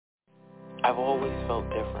I've always felt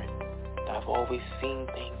different. I've always seen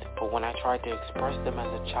things, but when I tried to express them as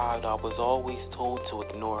a child, I was always told to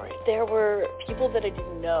ignore it. There were people that I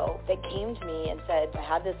didn't know that came to me and said, I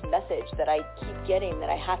have this message that I keep getting that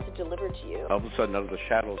I have to deliver to you. All of a sudden, out of the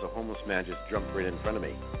shadows, a homeless man just jumped right in front of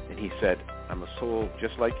me. And he said, I'm a soul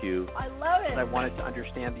just like you. I love it. I wanted to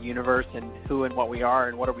understand the universe and who and what we are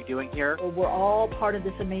and what are we doing here. We're all part of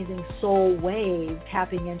this amazing soul wave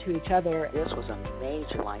tapping into each other. This was a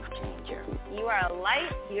major life changer. You are a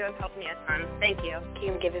light. You have helped me a ton. Thank you.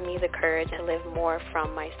 You've given me the courage to live more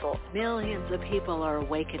from my soul. Millions of people are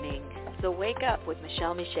awakening. So wake up with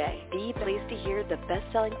Michelle Miche. The place to hear the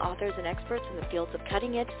best-selling authors and experts in the fields of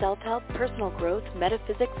cutting-edge self-help, personal growth,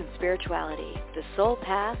 metaphysics, and spirituality. The soul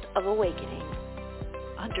path of awakening.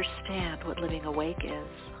 Understand what living awake is.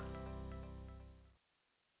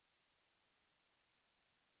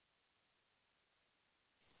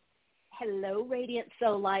 Hello, Radiant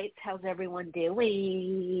Soul Lights. How's everyone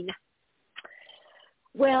doing?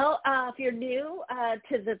 Well, if you're new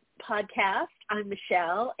to the podcast, I'm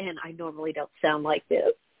Michelle, and I normally don't sound like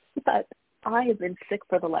this, but I have been sick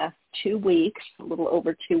for the last 2 weeks, a little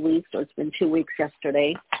over 2 weeks, or it's been 2 weeks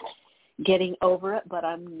yesterday, getting over it, but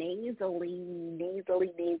I'm nasally.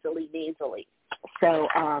 So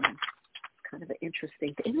kind of an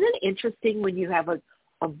interesting thing. Isn't it interesting when you have a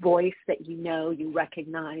voice that you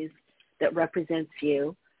recognize that represents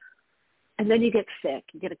you, and then you get sick,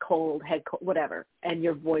 you get a cold, head cold, whatever, and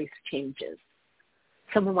your voice changes.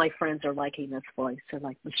 Some of my friends are liking this voice. They're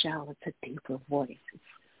like, Michelle, it's a deeper voice. It's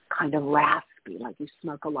kind of raspy, like you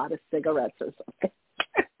smoke a lot of cigarettes or something.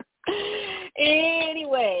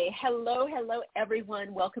 Anyway, hello,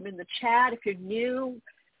 everyone. Welcome in the chat. If you're new,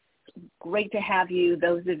 great to have you.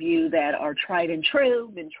 Those of you that are tried and true,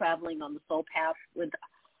 been traveling on the soul path with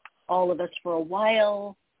all of us for a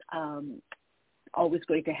while, always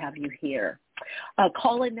great to have you here.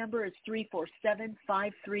 Call-in number is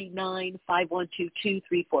 347-539-5122,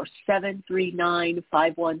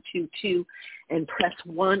 347-339-5122, and press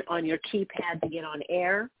 1 on your keypad to get on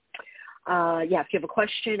air. If you have a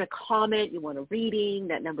question, a comment, you want a reading,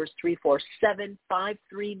 that number is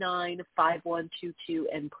 347-539-5122,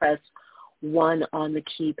 and press 1 on the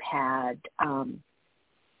keypad.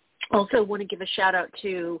 Also want to give a shout-out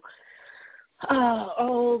to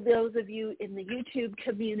all those of you in the YouTube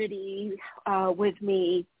community with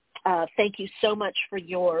me. Thank you so much for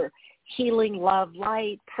your healing, love,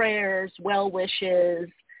 light, prayers, well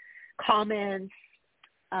wishes, comments,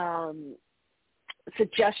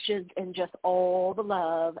 suggestions, and just all the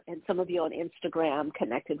love. And some of you on Instagram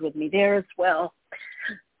connected with me there as well.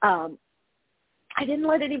 I didn't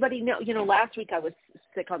let anybody know. Last week I was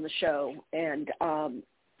sick on the show, and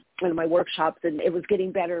one of my workshops, and it was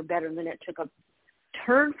getting better and better, and then it took a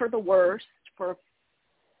turn for the worse for a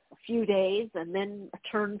few days, and then a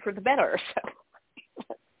turn for the better. So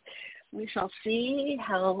we shall see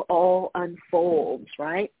how all unfolds,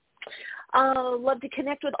 right? Love to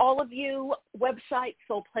connect with all of you. Website,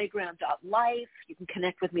 soulplayground.life. You can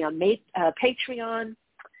connect with me on Patreon.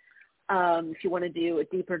 If you want to do a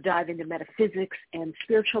deeper dive into metaphysics and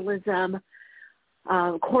spiritualism.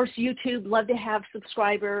 Of course, YouTube, love to have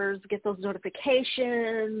subscribers, get those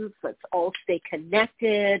notifications. Let's all stay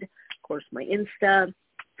connected. Of course, my Insta,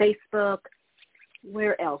 Facebook,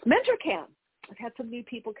 where else? MentorCam. I've had some new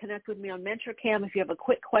people connect with me on MentorCam. If you have a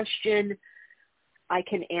quick question, I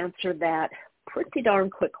can answer that pretty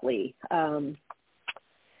darn quickly. My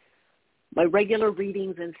regular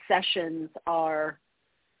readings and sessions are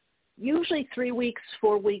usually 3 weeks,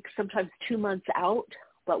 4 weeks, sometimes 2 months out.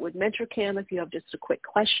 But with MentorCam, if you have just a quick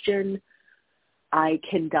question, I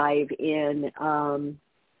can dive in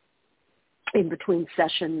between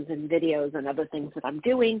sessions and videos and other things that I'm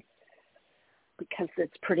doing, because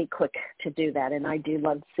it's pretty quick to do that. And I do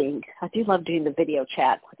love doing the video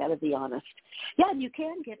chat. I got to be honest. Yeah, and you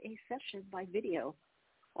can get a session by video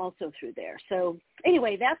also through there. So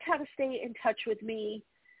anyway, that's how to stay in touch with me.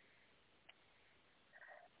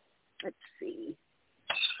 Let's see.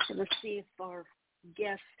 Let's see if our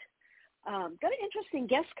guest, got an interesting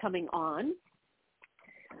guest coming on.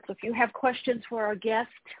 So if you have questions for our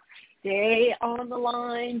guest, stay on the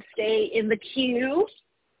line, stay in the queue.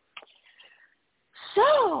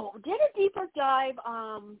 So, did a deeper dive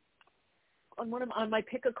on my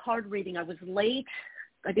pick a card reading. I was late.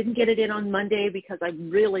 I didn't get it in on Monday because I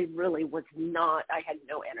really was not. I had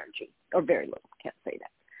no energy, or very little. Can't say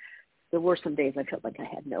that. There were some days I felt like I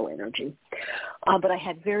had no energy, but I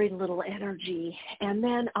had very little energy. And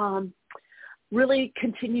then really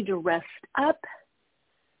continued to rest up,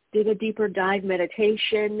 did a deeper dive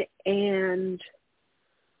meditation, and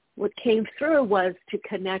what came through was to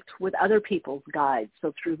connect with other people's guides.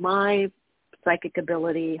 So through my psychic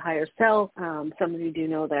ability, higher self, some of you do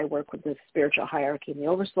know that I work with the spiritual hierarchy and the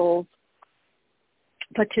oversouls,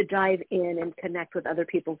 but to dive in and connect with other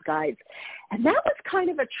people's guides. And that was kind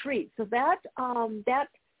of a treat. So that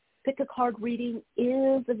pick a card reading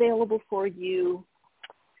is available for you.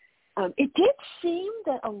 It did seem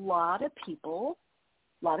that a lot of people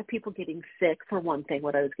getting sick, for one thing,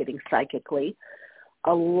 what I was getting psychically,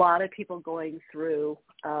 a lot of people going through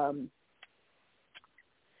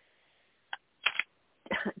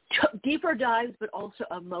deeper dives, but also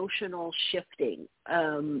emotional shifting,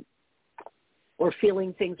 or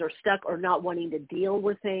feeling things are stuck or not wanting to deal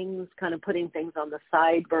with things, kind of putting things on the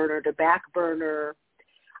side burner to back burner.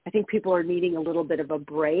 I think people are needing a little bit of a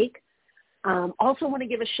break. Also want to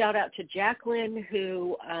give a shout out to Jacqueline,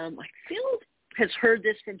 who I feel has heard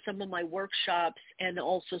this from some of my workshops and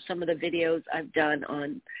also some of the videos I've done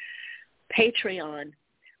on Patreon,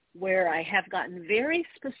 where I have gotten very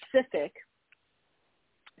specific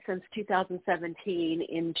since 2017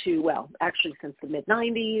 into, well, actually since the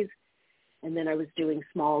mid-90s. And then I was doing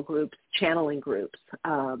small groups, channeling groups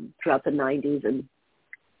throughout the 90s and,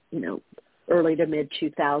 early to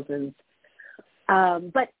mid-2000s.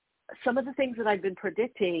 But some of the things that I've been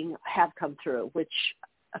predicting have come through, which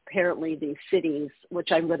apparently these cities, which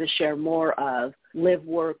I'm going to share more of, live,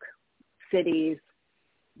 work cities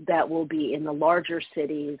that will be in the larger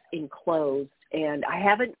cities enclosed. And I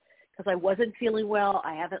haven't, because I wasn't feeling well,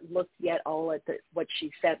 I haven't looked yet all at what she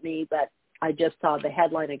sent me, but I just saw the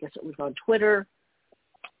headline, I guess it was on Twitter,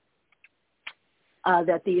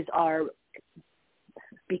 that these are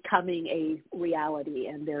becoming a reality,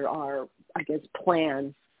 and there are, I guess,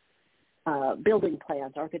 plans, building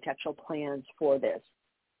plans, architectural plans for this.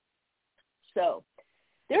 So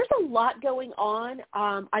there's a lot going on.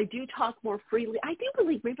 I do talk more freely. I do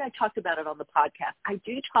believe, maybe I talked about it on the podcast. I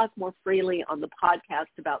do talk more freely on the podcast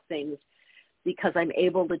about things because I'm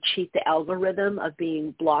able to cheat the algorithm of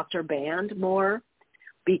being blocked or banned more,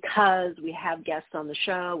 because we have guests on the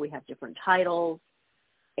show, we have different titles,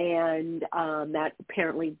 and that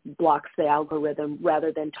apparently blocks the algorithm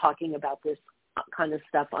rather than talking about this kind of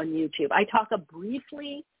stuff on YouTube. I talk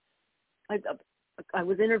briefly. I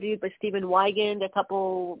was interviewed by Stephen Wygand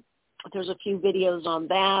there's a few videos on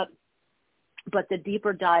that, but the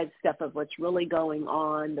deeper dive stuff of what's really going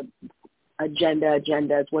on, the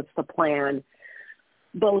agendas, what's the plan,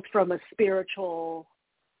 both from a spiritual,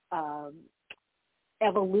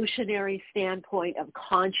 evolutionary standpoint of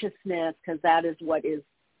consciousness, because that is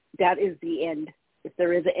the end. If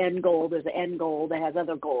there is an end goal, there's an end goal that has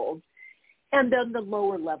other goals. And then the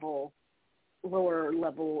lower level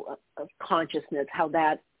of consciousness, how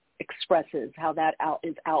that expresses, how that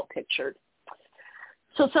is out pictured.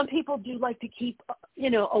 So some people do like to keep,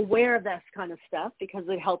 aware of that kind of stuff because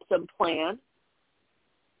it helps them plan,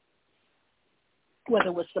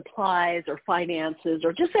 whether with supplies or finances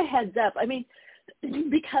or just a heads up. I mean,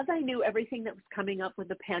 because I knew everything that was coming up with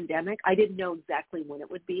the pandemic, I didn't know exactly when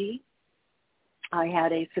it would be. I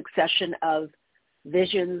had a succession of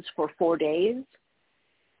visions for 4 days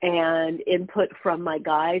and input from my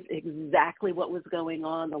guides, exactly what was going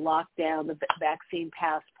on, the lockdown, the vaccine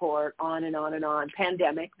passport, on and on and on.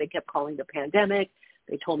 Pandemic, they kept calling the pandemic.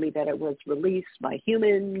 They told me that it was released by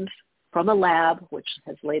humans from a lab, which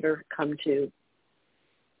has later come to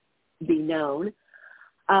be known,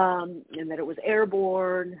 and that it was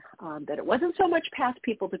airborne, that it wasn't so much passed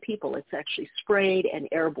people to people. It's actually sprayed and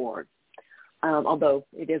airborne, although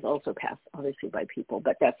it is also passed, obviously, by people,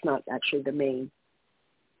 but that's not actually the main.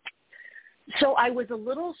 So I was a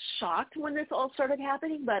little shocked when this all started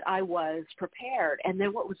happening, but I was prepared. And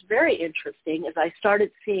then what was very interesting is I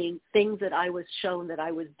started seeing things that I was shown that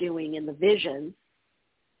I was doing in the visions.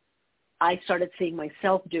 I started seeing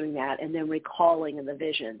myself doing that and then recalling in the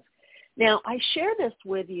visions. Now, I share this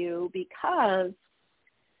with you because,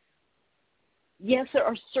 yes, there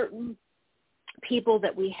are certain people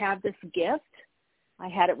that we have this gift. I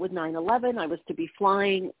had it with 9/11. I was to be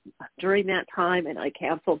flying during that time, and I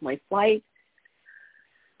canceled my flight.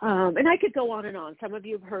 And I could go on and on. Some of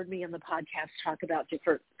you have heard me on the podcast talk about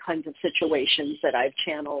different kinds of situations that I've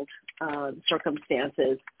channeled,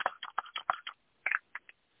 circumstances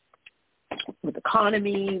with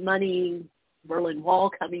economy, money, Berlin Wall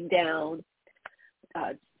coming down,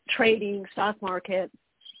 trading, stock market,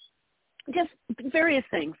 just various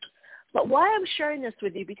things. But why I'm sharing this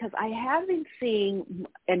with you, because I have been seeing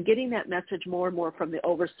and getting that message more and more from the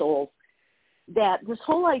oversoul, that this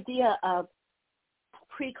whole idea of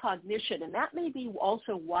precognition, and that may be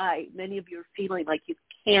also why many of you are feeling like you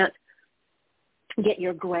can't get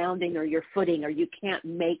your grounding or your footing, or you can't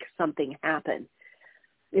make something happen.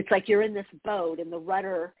 It's like you're in this boat and the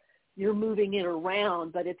rudder, you're moving it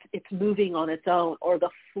around, but it's moving on its own, or the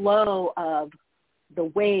flow of the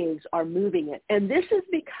waves are moving it. And this is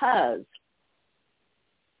because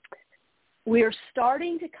we are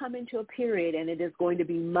starting to come into a period, and it is going to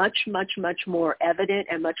be much, much, much more evident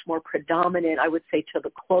and much more predominant, I would say, to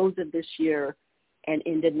the close of this year and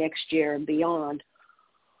into next year and beyond,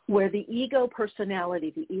 where the ego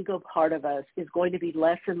personality, the ego part of us, is going to be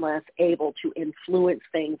less and less able to influence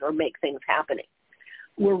things or make things happening.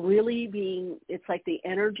 We're really being, it's like the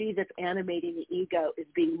energy that's animating the ego is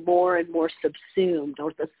being more and more subsumed,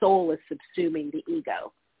 or the soul is subsuming the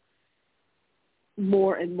ego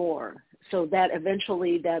more and more, so that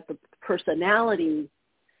eventually that the personality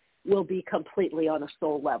will be completely on a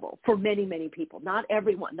soul level for many, many people. Not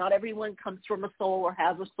everyone. Not everyone comes from a soul or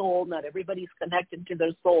has a soul. Not everybody's connected to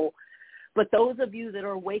their soul. But those of you that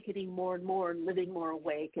are awakening more and more and living more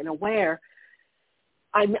awake and aware,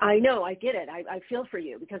 I know, I get it. I feel for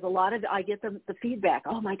you, because a lot of I get the feedback.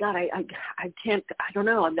 Oh my God, I can't. I don't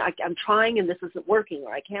know. I'm trying and this isn't working,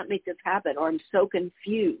 or I can't make this happen, or I'm so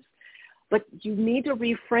confused. But you need to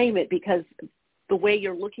reframe it, because the way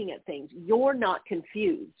you're looking at things, you're not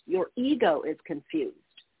confused. Your ego is confused.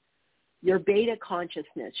 Your beta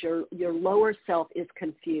consciousness, your lower self is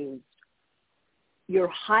confused. Your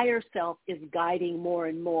higher self is guiding more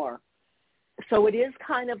and more. So it is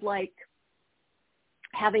kind of like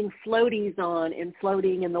having floaties on and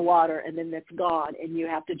floating in the water, and then that's gone, and you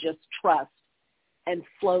have to just trust and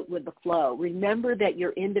float with the flow. Remember that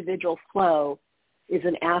your individual flow is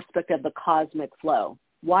an aspect of the cosmic flow.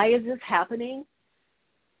 Why is this happening?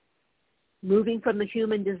 Moving from the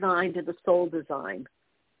human design to the soul design,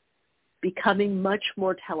 becoming much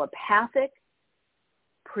more telepathic,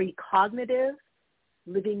 precognitive,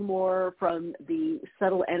 living more from the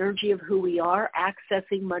subtle energy of who we are,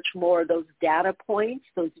 accessing much more of those data points,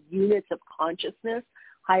 those units of consciousness,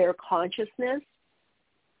 higher consciousness,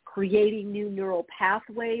 creating new neural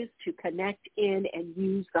pathways to connect in and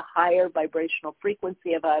use the higher vibrational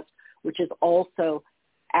frequency of us, which is also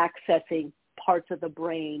accessing parts of the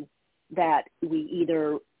brain that we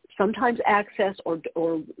either sometimes access or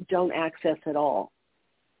don't access at all.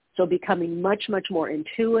 So becoming much, much more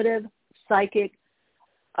intuitive, psychic,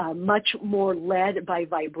 much more led by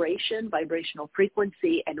vibration, vibrational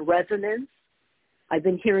frequency, and resonance. I've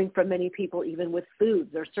been hearing from many people, even with foods.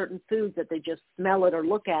 There are certain foods that they just smell it or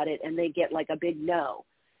look at it and they get like a big no,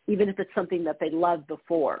 even if it's something that they loved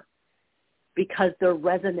before, because their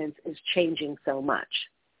resonance is changing so much.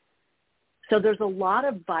 So there's a lot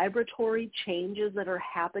of vibratory changes that are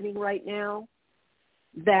happening right now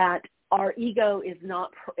that our ego is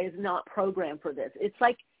not programmed for this. It's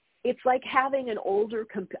like having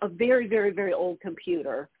a very, very, very old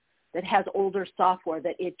computer that has older software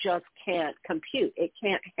that it just can't compute. It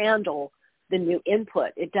can't handle the new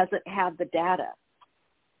input. It doesn't have the data.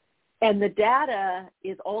 And the data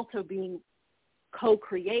is also being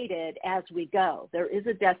co-created as we go. There is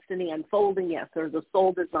a destiny unfolding. Yes, there's a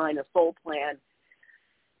soul design, a soul plan,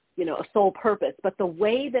 a soul purpose. But the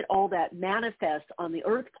way that all that manifests on the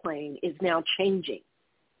earth plane is now changing.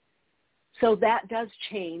 So that does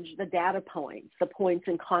change the data points, the points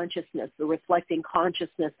in consciousness, the reflecting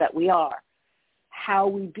consciousness that we are, how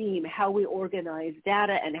we beam, how we organize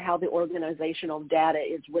data, and how the organizational data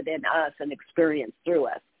is within us and experienced through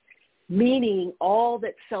us. Meaning all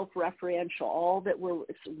that's self-referential, all that we're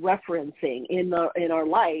referencing in our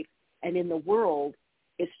life and in the world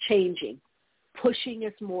is changing, pushing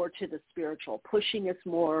us more to the spiritual, pushing us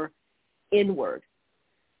more inward,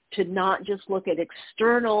 to not just look at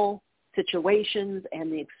external situations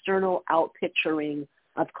and the external outpicturing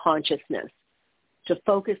of consciousness, to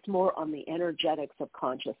focus more on the energetics of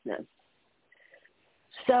consciousness.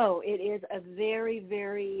 So it is a very,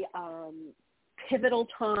 very pivotal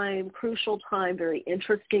time, crucial time, very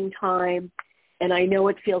interesting time. And I know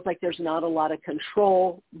it feels like there's not a lot of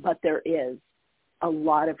control, but there is a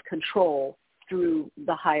lot of control through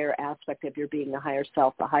the higher aspect of your being, the higher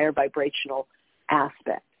self, the higher vibrational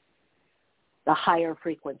aspect, the higher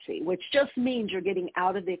frequency, which just means you're getting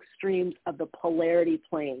out of the extremes of the polarity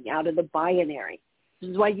plane, out of the binary.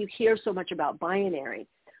 This is why you hear so much about binary.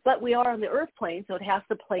 But we are on the earth plane, so it has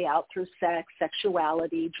to play out through sex,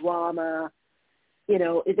 sexuality, drama.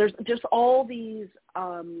 There's just all these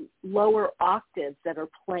lower octaves that are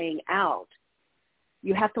playing out.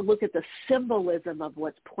 You have to look at the symbolism of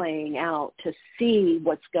what's playing out to see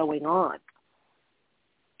what's going on,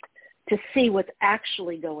 to see what's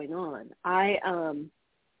actually going on.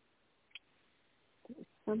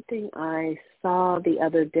 Something I saw the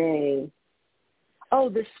other day.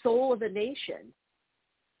 The Soul of a Nation.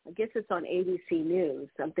 I guess it's on ABC News.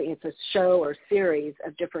 It's a show or series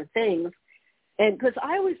of different things. And because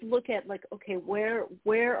I always look at like, okay, where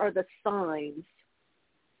are the signs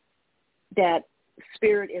that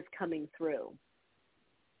Spirit is coming through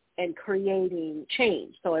and creating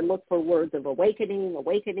change? So I look for words of awakenings.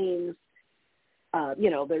 There's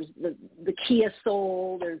the key of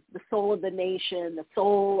soul. There's the soul of the nation, the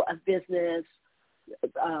soul of business.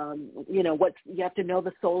 What you have to know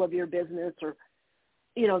the soul of your business, or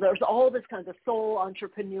there's all this kind of soul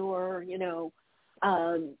entrepreneur.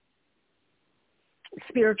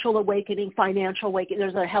 Spiritual awakening, financial awakening.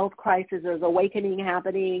 There's a health crisis. There's awakening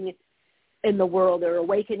happening in the world. They're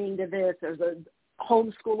awakening to this. There's a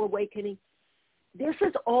homeschool awakening. This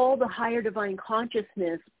is all the higher divine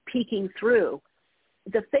consciousness peeking through.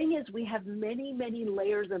 The thing is, we have many, many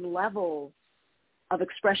layers and levels of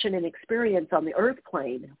expression and experience on the earth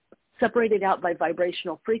plane, separated out by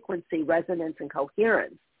vibrational frequency, resonance, and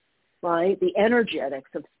coherence, right? The energetics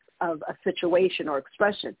of a situation or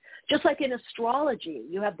expression. Just like in astrology,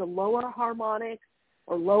 you have the lower harmonic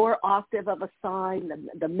or lower octave of a sign,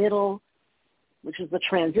 the middle, which is the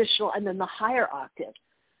transitional, and then the higher octave.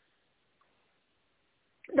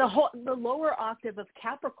 The lower octave of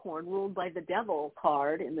Capricorn, ruled by the devil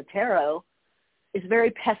card in the tarot, is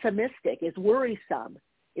very pessimistic, is worrisome,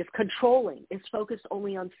 is controlling, is focused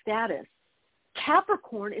only on status.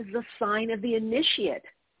 Capricorn is the sign of the initiate.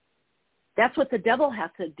 That's what the devil has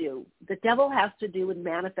to do. The devil has to do with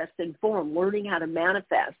manifest in form, learning how to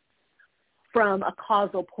manifest from a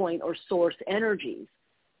causal point or source energies.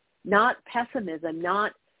 Not pessimism,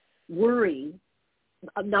 not worry,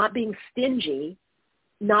 not being stingy,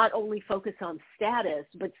 not only focus on status,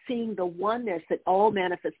 but seeing the oneness that all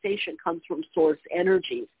manifestation comes from source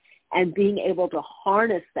energies and being able to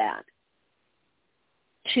harness that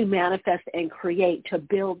to manifest and create, to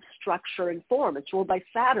build structure and form. It's ruled by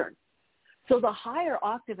Saturn. So the higher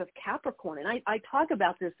octave of Capricorn, and I talk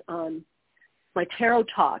about this on my Tarot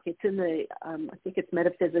Talk. It's in the, I think it's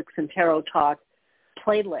Metaphysics and Tarot Talk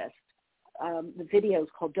playlist. The video is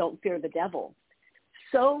called Don't Fear the Devil.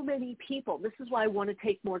 So many people, this is why I want to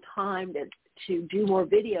take more time to do more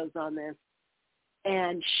videos on this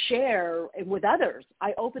and share with others.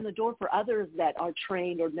 I open the door for others that are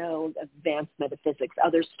trained or know advanced metaphysics,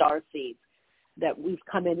 other starseeds, that we've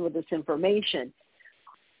come in with this information.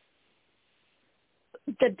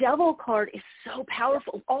 The devil card is so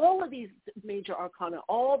powerful. All of these major arcana,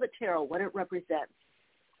 all the tarot, what it represents,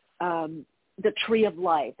 the tree of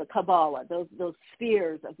life, the Kabbalah, those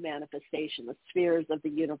spheres of manifestation, the spheres of the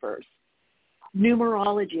universe,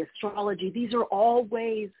 numerology, astrology, these are all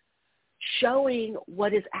ways showing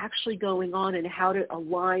what is actually going on and how to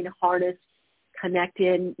align, harness, connect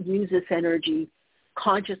in, use this energy,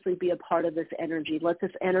 consciously be a part of this energy, let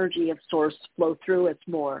this energy of source flow through us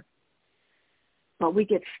more. But we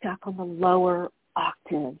get stuck on the lower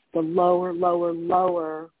octave, the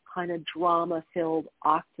lower kind of drama-filled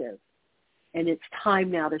octave. And it's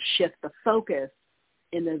time now to shift the focus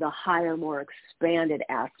into the higher, more expanded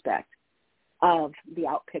aspect of the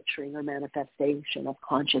outpicturing or manifestation of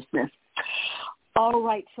consciousness. All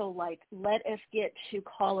right, so let us get to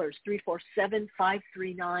callers,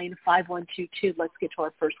 347-539-5122. Let's get to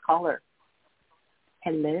our first caller.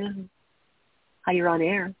 Hello. Hi, you're on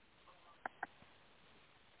air.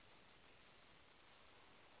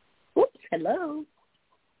 Oops, hello.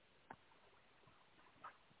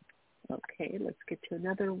 Okay, let's get to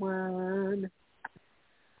another one.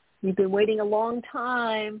 You've been waiting a long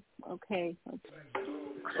time. Okay.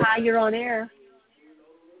 Hi, you're on air.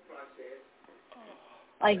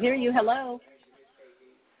 I hear you. Hello.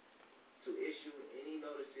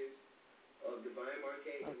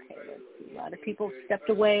 Okay, let's see. A lot of people stepped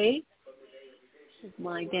away. This is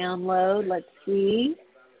my download. Let's see.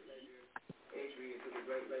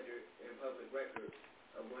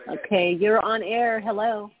 Okay, you're on air.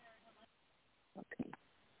 Hello. Okay.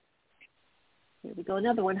 Here we go.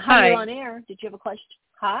 Another one. Hi, you're on air. Did you have a question?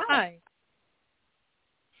 Hi.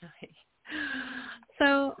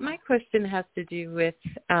 So my question has to do with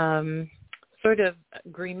sort of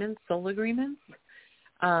agreements, soul agreements.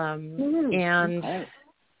 And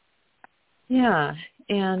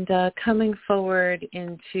coming forward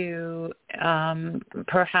into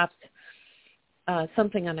perhaps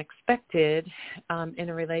something unexpected in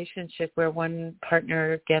a relationship where one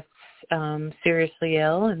partner gets seriously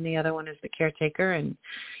ill and the other one is the caretaker, and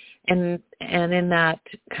in that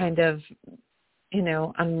kind of,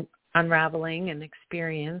 unraveling and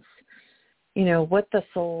experience, what the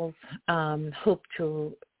souls hope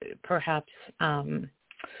to perhaps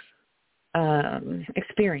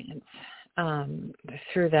experience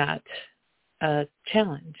through that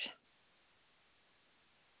challenge.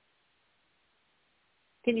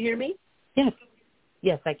 Can you hear me?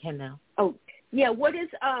 Yes, I can now. Oh, yeah. What is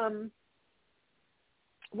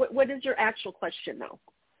what is your actual question though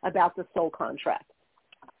about the soul contract?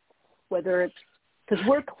 Whether it's because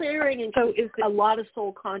we're clearing a lot of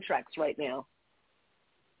soul contracts right now.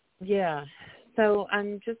 Yeah. So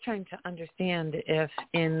I'm just trying to understand if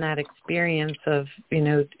in that experience of,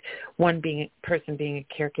 one person being a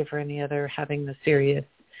caregiver and the other having the serious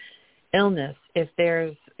illness, if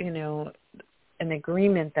there's, an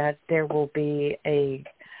agreement that there will be a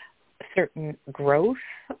certain growth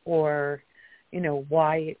or,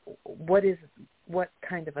 what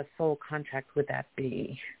kind of a soul contract would that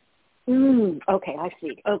be? Okay, I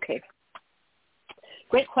see. Okay.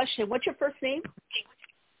 Great question. What's your first name?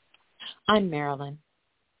 I'm Marilyn.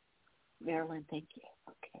 Marilyn, thank you.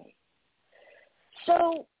 Okay.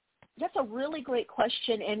 So that's a really great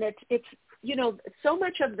question, and it's so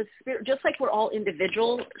much of the spirit, just like we're all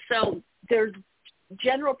individual, so there's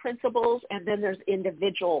general principles and then there's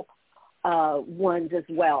individual ones as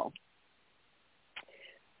well.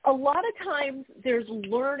 A lot of times there's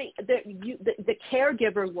learning, the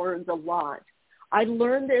caregiver learns a lot. I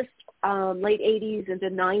learned this late 80s into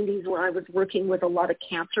 90s when I was working with a lot of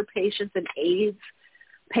cancer patients and AIDS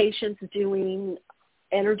patients doing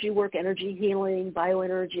energy work, energy healing,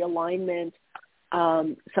 bioenergy alignment.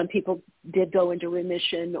 Some people did go into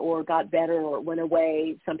remission or got better or went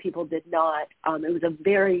away. Some people did not. It was a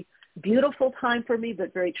very beautiful time for me,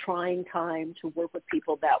 but very trying time to work with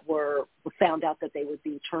people that found out that they would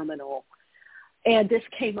be terminal. And this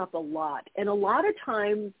came up a lot. And a lot of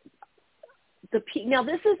times, now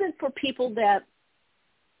this isn't for people that,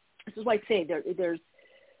 this is why I say there's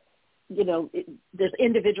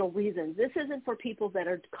individual reasons. This isn't for people that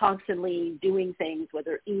are constantly doing things,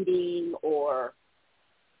 whether eating or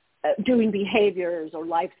doing behaviors or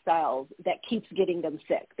lifestyles that keeps getting them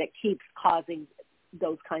sick, that keeps causing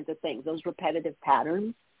those kinds of things, those repetitive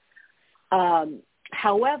patterns.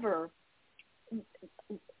 However,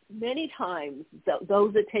 many times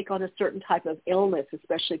those that take on a certain type of illness,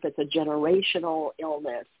 especially if it's a generational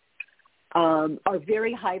illness, are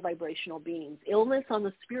very high vibrational beings. Illness on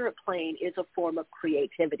the spirit plane is a form of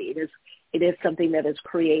creativity. It is something that is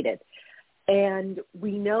created. And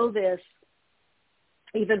we know this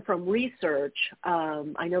even from research.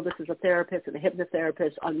 I know this is a therapist and a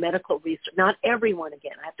hypnotherapist on medical research. Not everyone,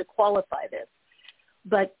 again, I have to qualify this.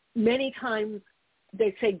 But many times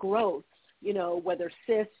they say growths, whether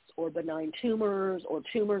cysts or benign tumors or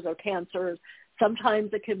cancers. Sometimes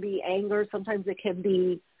it can be anger. Sometimes it can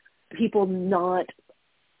be people not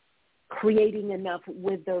creating enough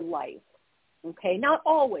with their life. Okay, not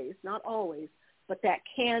always, but that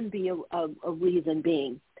can be a reason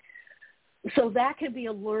being. So that can be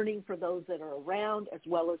a learning for those that are around as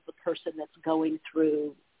well as the person that's going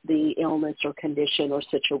through the illness or condition or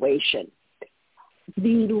situation.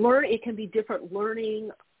 It can be different learning.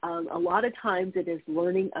 A lot of times it is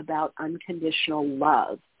learning about unconditional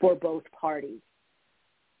love for both parties.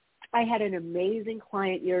 I had an amazing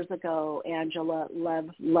client years ago, Angela,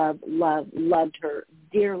 loved her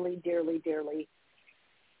dearly, dearly, dearly,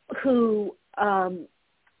 who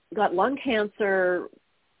got lung cancer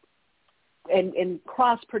and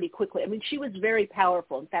crossed pretty quickly. I mean, she was very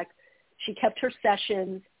powerful. In fact, she kept her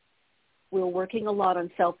sessions. We were working a lot on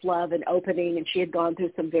self-love and opening, and she had gone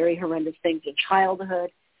through some very horrendous things in childhood.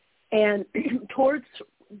 And towards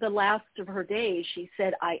the last of her days, she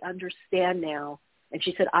said, I understand now. And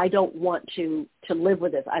she said, I don't want to live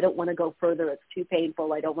with this. I don't want to go further. It's too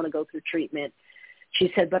painful. I don't want to go through treatment. She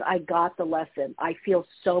said, but I got the lesson. I feel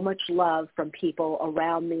so much love from people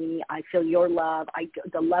around me. I feel your love.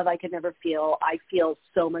 The love I can never feel. I feel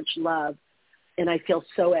so much love, and I feel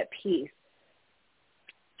so at peace.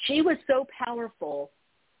 She was so powerful.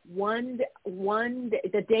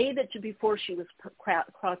 The day before she was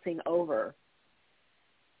crossing over,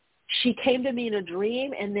 she came to me in a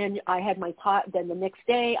dream, and then I had then the next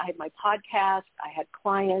day I had my podcast. I had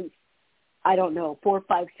clients, 4,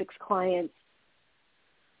 5, 6 clients.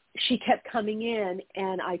 She kept coming in,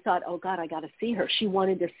 and I thought, oh, God, I got to see her. She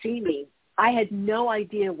wanted to see me. I had no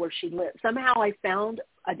idea where she lived. Somehow I found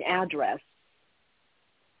an address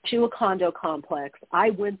to a condo complex. I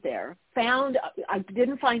went there, I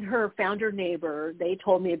didn't find her, found her neighbor. They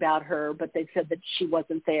told me about her, but they said that she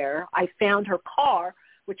wasn't there. I found her car,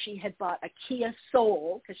 which she had bought a Kia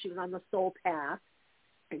Soul because she was on the Soul path.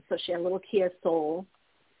 And so she had a little Kia Soul.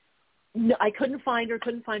 No, I couldn't find her,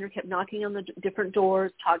 kept knocking on the different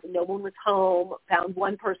doors, no one was home, found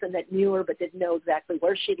one person that knew her but didn't know exactly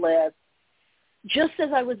where she lived. just as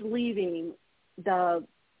I was leaving, the,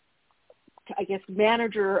 I guess,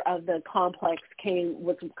 manager of the complex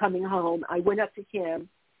was coming home. I went up to him.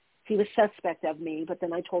 He was suspect of me, but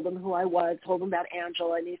then I told him who I was, told him about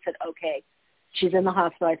Angela, and he said, okay, she's in the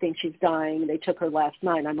hospital. I think she's dying. They took her last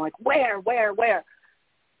night. I'm like, where?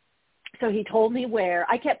 So he told me where.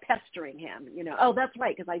 I kept pestering him, Oh, that's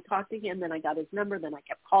right, because I talked to him, then I got his number, then I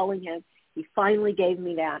kept calling him. He finally gave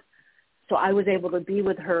me that. So I was able to be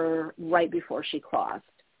with her right before she crossed.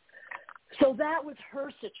 So that was her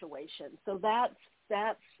situation. So that's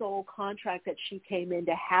that soul contract that she came in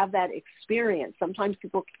to have that experience. Sometimes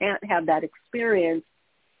people can't have that experience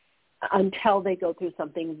until they go through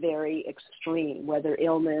something very extreme, whether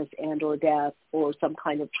illness and or death or some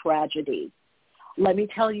kind of tragedy. Let me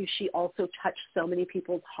tell you, she also touched so many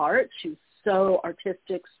people's hearts. She was so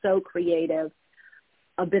artistic, so creative,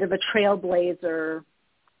 a bit of a trailblazer.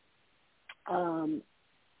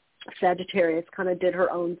 Sagittarius, kind of did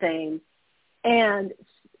her own thing, and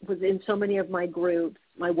was in so many of my groups,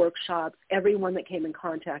 my workshops. Everyone that came in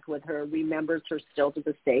contact with her remembers her still to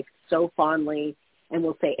this day so fondly, and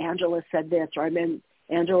will say, Angela said this, or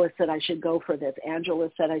Angela said I should go for this. Angela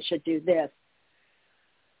said I should do this.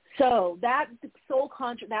 So that soul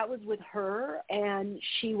contract, that was with her, and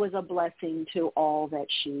she was a blessing to all that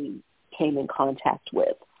she came in contact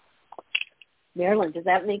with. Marilyn, does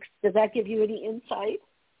that give you any insight?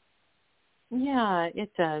 Yeah, it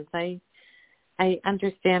does. I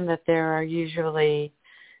understand that there are usually,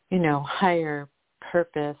 higher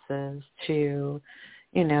purposes to,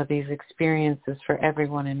 these experiences for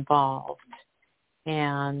everyone involved.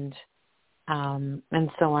 And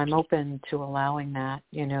so I'm open to allowing that,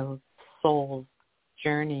 soul's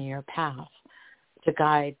journey or path to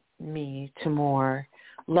guide me to more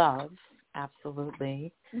love.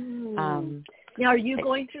 Absolutely. Now, are you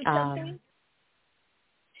going through something?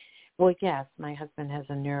 Well, yes. My husband has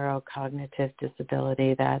a neurocognitive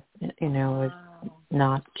disability that, is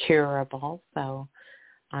not curable. So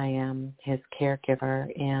I am his caregiver,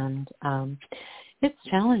 and it's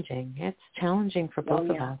challenging. It's challenging for both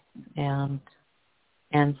of us.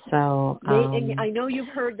 And so and I know you've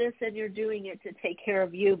heard this and you're doing it to take care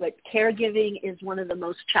of you, but caregiving is one of the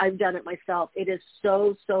most, I've done it myself. It is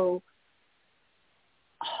so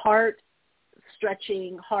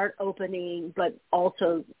heart-stretching, heart-opening, but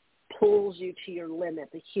also pulls you to your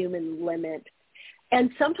limit, the human limit.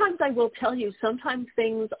 And sometimes I will tell you, sometimes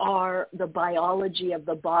things are the biology of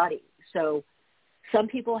the body. So some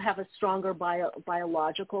people have a stronger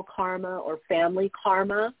biological karma or family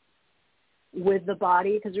karma with the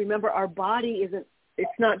body, because remember, our body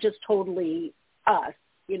it's not just totally us,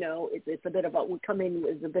 it's a bit of we come in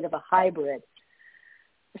as a bit of a hybrid.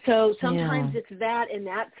 So sometimes it's that, and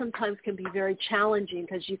that sometimes can be very challenging,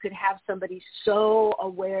 because you could have somebody so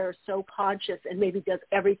aware, so conscious, and maybe does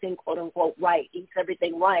everything, quote unquote, right, eats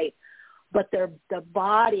everything right, but the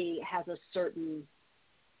body has a certain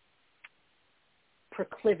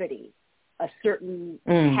proclivity, a certain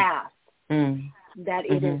path that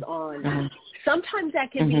it is on. Sometimes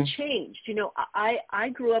that can be changed. I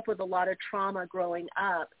grew up with a lot of trauma growing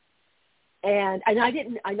up. And I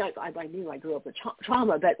knew I grew up with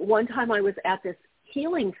trauma, but one time I was at this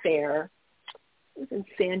healing fair. It was in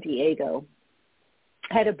San Diego.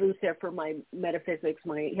 I had a booth there for my metaphysics,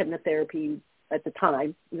 my hypnotherapy at the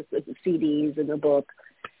time, with the CDs and the book.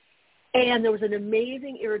 And there was an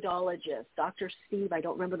amazing iridologist, Dr. Steve, I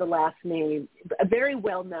don't remember the last name, very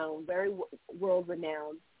well-known, very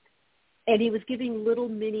world-renowned. And he was giving little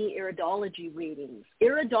mini iridology readings.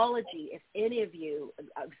 Iridology, if any of you,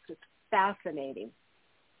 it's just fascinating.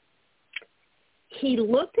 He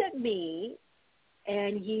looked at me,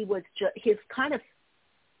 and he was his kind of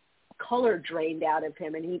color drained out of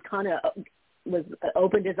him, and he kind of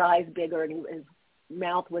opened his eyes bigger, and his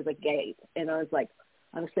mouth was agape. And I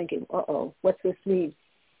was thinking, uh-oh, what's this mean?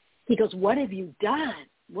 He goes, what have you done?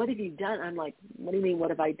 What have you done? I'm like, what do you mean, what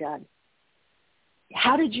have I done?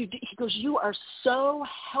 How did you do? He goes, you are so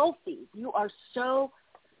healthy. You are so,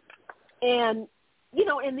 and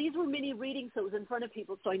these were mini readings, so it was in front of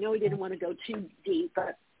people, so I know he didn't want to go too deep,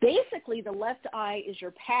 but basically the left eye is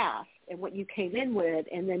your past and what you came in with,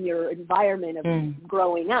 and then your environment of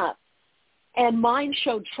growing up. And mine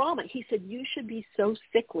showed trauma. He said, you should be so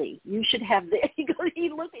sickly. You should have this. He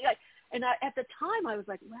looked at me, and at the time I was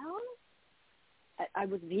like, well, I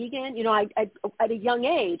was vegan. I at a young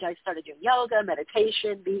age, I started doing yoga,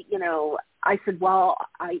 meditation. I said, well,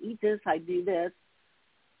 I eat this, I do this.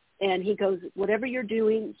 And he goes, whatever you're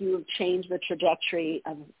doing, you have changed the trajectory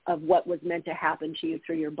of what was meant to happen to you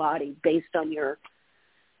through your body based on your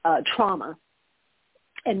trauma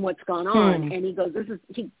and what's gone on. And he goes,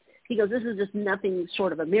 he He goes, this is just nothing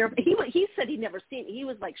short of a miracle. He said he'd never seen it. He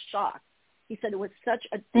was like shocked. He said it was such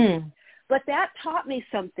a, but that taught me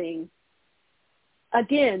something.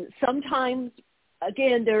 Again, sometimes,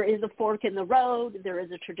 there is a fork in the road. There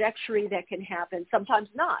is a trajectory that can happen. Sometimes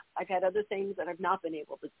not. I've had other things that I've not been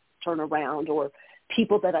able to turn around, or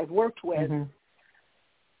people that I've worked with.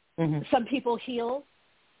 Some people heal.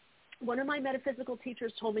 One of my metaphysical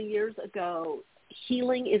teachers told me years ago,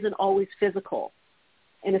 healing isn't always physical.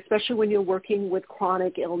 And especially when you're working with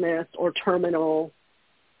chronic illness or terminal,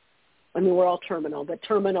 I mean, we're all terminal, but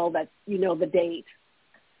terminal, that, the date.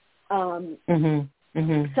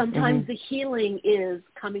 Sometimes the healing is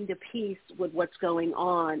coming to peace with what's going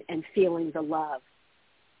on and feeling the love.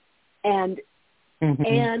 And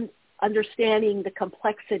understanding the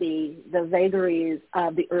complexity, the vagaries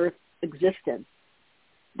of the Earth's existence,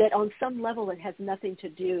 that on some level it has nothing to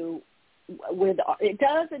do with, it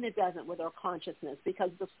does and it doesn't, with our consciousness, because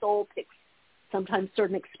the soul picks sometimes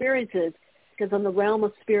certain experiences, because on the realm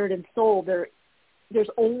of spirit and soul, there's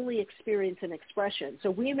only experience and expression. So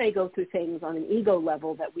we may go through things on an ego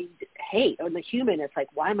level that we hate. On the human, it's like,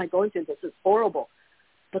 why am I going through this? It's horrible.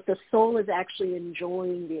 But the soul is actually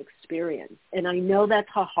enjoying the experience. And I know that's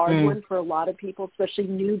a hard one for a lot of people, especially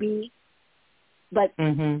newbie. But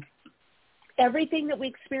everything that we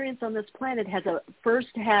experience on this planet has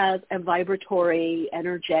a vibratory,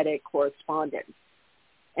 energetic correspondence.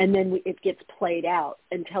 And then it gets played out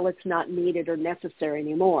until it's not needed or necessary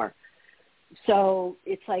anymore. So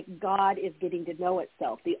it's like God is getting to know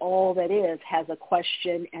itself. The all that is has a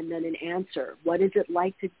question and then an answer. What is it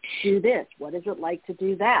like to do this? What is it like to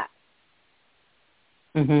do that?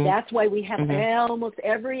 That's why we have almost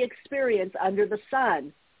every experience under the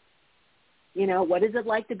sun. What is it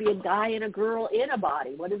like to be a guy and a girl in a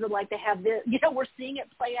body? What is it like to have this? We're seeing it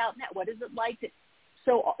play out now. What is it like to?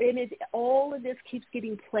 So all of this keeps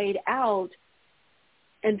getting played out.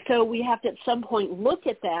 And so we have to at some point look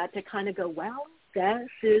at that to kind of go, well, this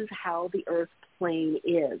is how the Earth plane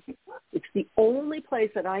is. It's the only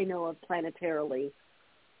place that I know of planetarily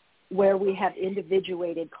where we have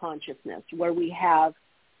individuated consciousness, where we have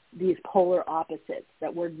these polar opposites,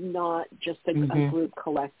 that we're not just a group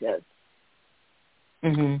collective.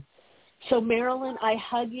 So, Marilyn, I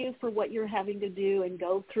hug you for what you're having to do and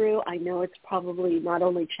go through. I know it's probably not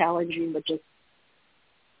only challenging, but just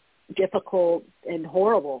difficult and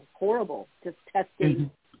horrible, just testing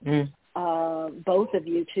both of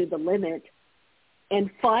you to the limit. And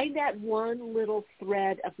find that one little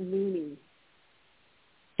thread of meaning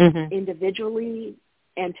individually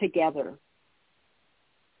and together.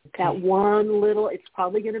 That one little, it's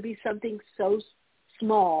probably going to be something so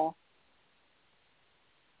small,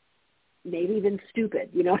 maybe even stupid,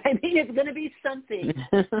 you know what I mean? It's going to be something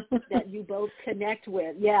that you both connect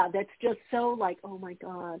with. Yeah, that's just so like, oh, my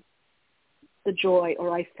God, the joy,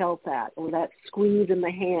 or I felt that, or that squeeze in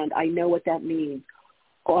the hand, I know what that means,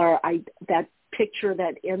 or that picture,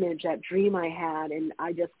 that image, that dream I had, and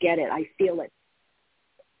I just get it. I feel it.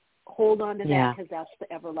 Hold on to that, because that's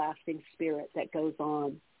the everlasting spirit that goes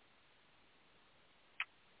on.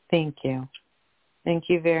 Thank you. Thank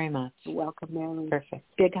you very much. You're welcome, Marilyn. Perfect.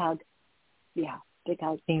 Big hug. Yeah, big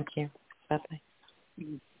hug. Thank you. Bye-bye.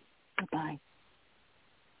 Bye-bye.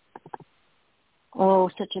 Oh,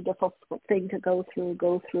 such a difficult thing to go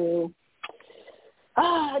through.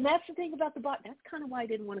 And that's the thing about the body. That's kind of why I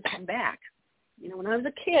didn't want to come back. You know, when I was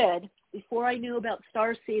a kid, before I knew about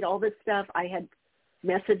starseed, all this stuff, I had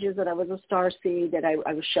messages that I was a starseed, that I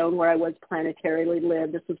was shown where I was planetarily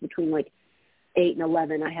lived. This was between like 8 and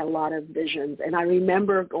 11. I had a lot of visions. And I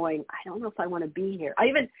remember going, I don't know if I want to be here. I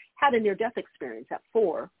even had a near-death experience at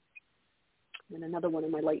 4 and another one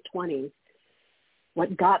in my late 20s.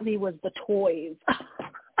 What got me was the toys.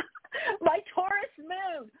 My Taurus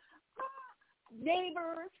moon.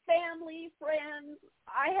 Neighbors, family, friends.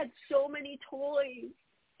 I had so many toys.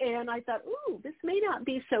 And I thought, ooh, this may not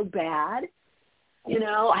be so bad. You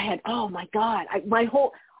know, I had, oh, my God.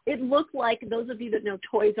 It looked like, those of you that know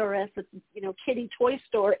Toys R Us, you know, kiddie toy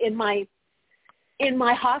store, in my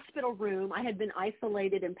hospital room, I had been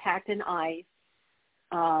isolated and packed in ice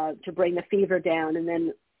to bring the fever down. And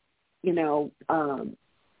then, you know,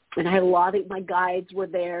 and I had a lot of, my guides were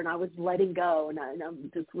there, and I was letting go, and I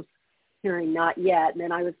just was hearing not yet. And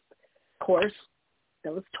then I was, of course,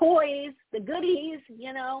 those toys, the goodies,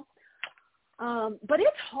 you know. But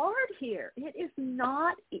it's hard here. It is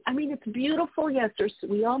not, I mean, it's beautiful. Yes,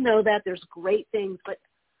 we all know that. There's great things. But,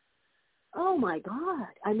 oh, my God.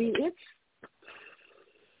 I mean, it's,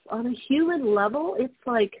 on a human level, it's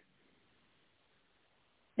like,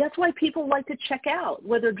 that's why people like to check out,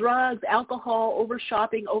 whether drugs, alcohol, over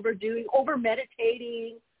shopping, overdoing, over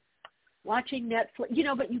meditating, watching Netflix,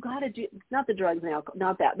 but you got to do, not the drugs and alcohol,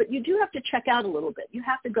 not that, but you do have to check out a little bit. You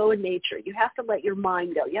have to go in nature. You have to let your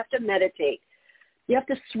mind go. You have to meditate. You have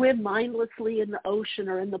to swim mindlessly in the ocean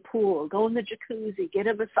or in the pool, go in the jacuzzi, get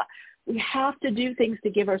a massage. We have to do things to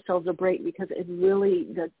give ourselves a break because it really,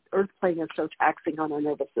 the earth plane is so taxing on our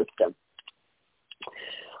nervous system.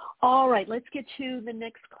 All right, let's get to the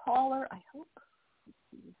next caller, I hope.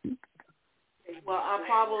 Well, I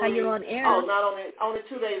probably. How you on air? Oh, not only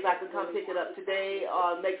 2 days. I can come pick it up today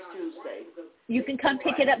or next Tuesday. You can come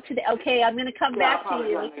pick it up today. Okay, I'm going to come back to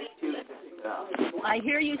you. I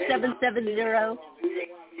hear you, 770.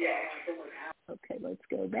 Okay, let's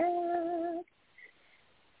go back.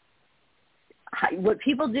 What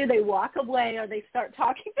people do, they walk away or they start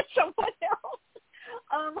talking to someone else.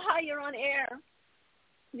 Hi, you're on air.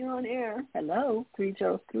 You're on air. Hello,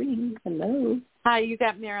 303. Hello. Hi, you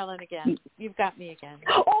got Marilyn again. You've got me again.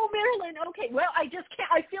 Oh, Marilyn. Okay. Well, I just can't.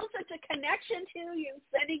 I feel such a connection to you,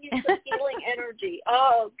 sending you some healing energy.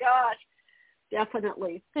 Oh, gosh.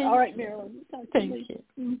 Definitely. All right, Marilyn. Thank you.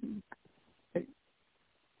 Mm-hmm.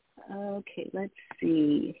 Okay, let's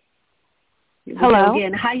see. Hello.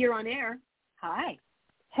 Again. Hi, you're on air. Hi.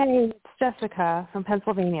 Hey, it's Jessica from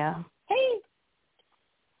Pennsylvania. Hey.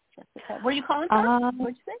 Jessica. Where are you calling from? What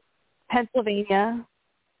did you say? Pennsylvania.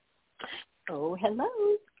 Oh, hello.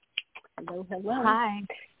 Hello. Hi.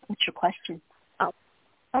 What's your question? Oh,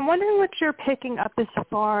 I'm wondering what you're picking up as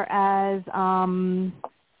far as,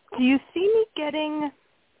 do you see me getting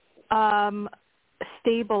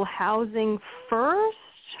stable housing first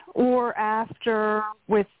or after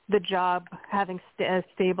with the job having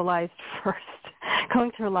stabilized first?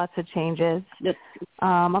 Going through lots of changes.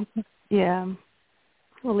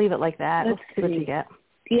 We'll leave it like that. Let's see what you get.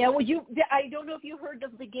 Yeah, well, I don't know if you heard the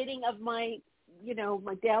beginning of my,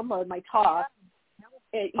 my download, my talk.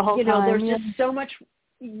 There's just so much.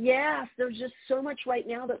 Yes, there's just so much right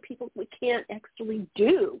now that we can't actually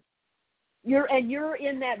do. You're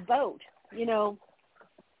in that boat.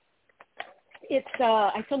 It's.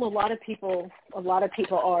 I feel a lot of people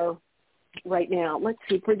are right now. Let's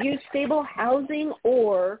see. For you, stable housing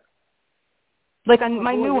or like on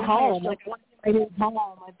my new home. Like my new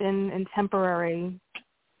home, I've been in temporary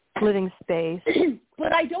living space.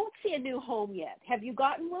 But I don't see a new home yet. Have you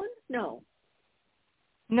gotten one? No.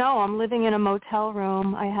 No, I'm living in a motel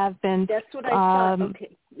room. I have been. That's what I thought.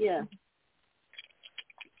 Okay, yeah.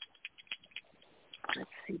 Let's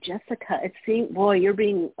see, Jessica. Boy, you're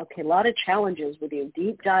being, a lot of challenges with you.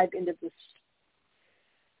 Deep dive into this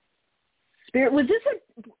spirit. Was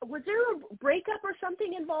there a breakup or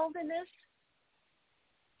something involved in this?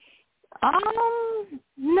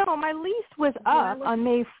 No, my lease was up on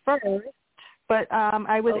May 1st, but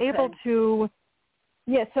I was able to.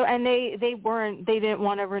 Yeah, so and they didn't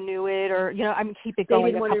want to renew it or keep it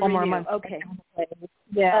going a couple more months. Okay.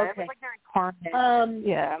 Yeah. Okay. It was like very karmic.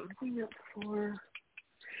 Yeah.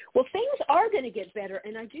 Well, things are going to get better,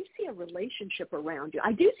 and I do see a relationship around you.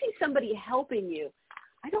 I do see somebody helping you.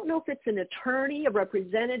 I don't know if it's an attorney, a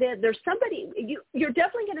representative. There's somebody, you're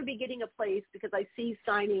definitely going to be getting a place because I see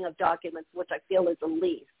signing of documents, which I feel is a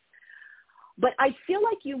lease. But I feel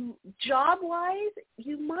like job-wise,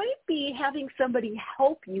 you might be having somebody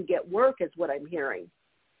help you get work is what I'm hearing.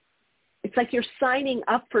 It's like you're signing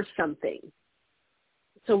up for something.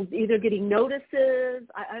 So either getting notices,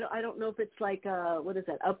 I don't know if it's like, what is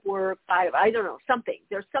that, Upwork, I don't know, something.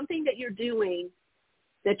 There's something that you're doing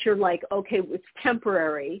that you're like, okay, it's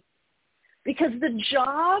temporary. Because the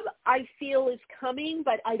job, I feel, is coming,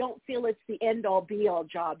 but I don't feel it's the end-all, be-all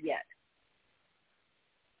job yet.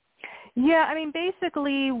 Yeah,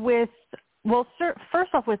 basically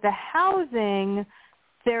first off, with the housing,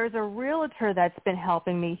 there's a realtor that's been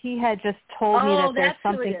helping me. He had just told me that there's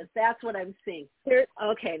something. Oh, that's who it is. That's what I'm seeing.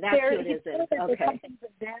 Okay, that's who it is. Okay. Something's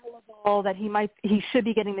available that he should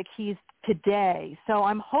be getting the keys today. So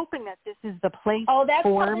I'm hoping that this is the place for me. Oh, that's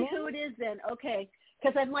probably who it is then. Okay.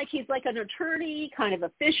 Because he's like an attorney, kind of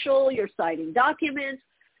official. You're signing documents.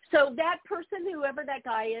 So that person, whoever that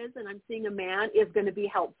guy is, and I'm seeing a man, is going to be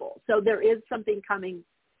helpful. So there is something coming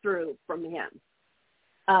through from him.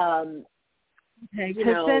 Okay,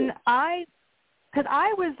 because I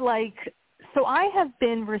was like, so I have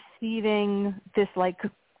been receiving this like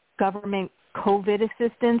government COVID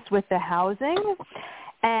assistance with the housing,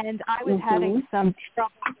 and I was having some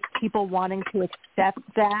trouble with people wanting to accept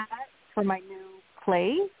that for my new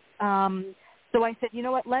place. So I said, you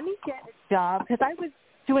know what, let me get a job because I was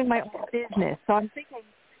doing my own business. So I'm thinking,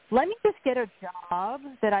 let me just get a job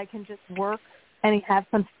that I can just work and have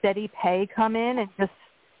some steady pay come in and just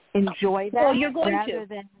enjoy that. Well, you're going rather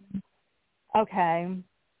to. Okay.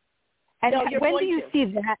 And no, when do you see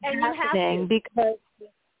that happening? Because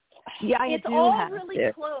it's all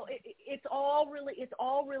really close. It's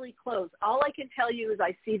all really close. All I can tell you is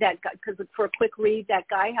I see that because for a quick read, that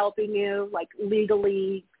guy helping you, like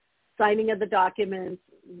legally, signing of the documents,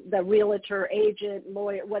 the realtor, agent,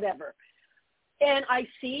 lawyer, whatever. And I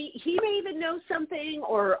see he may even know something,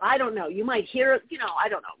 or I don't know. You might hear, I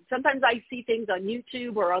don't know. Sometimes I see things on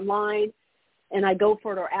YouTube or online, and I go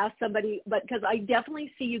for it or ask somebody. But because I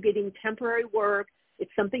definitely see you getting temporary work, it's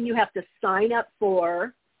something you have to sign up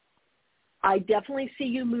for. I definitely see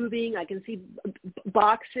you moving. I can see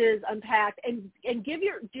boxes unpacked, and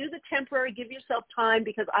do the temporary. Give yourself time,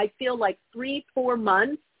 because I feel like 3-4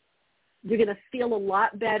 months, you're going to feel a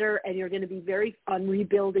lot better, and you're going to be very on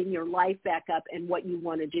rebuilding your life back up and what you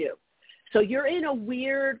want to do. So you're in a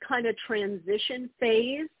weird kind of transition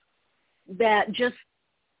phase that just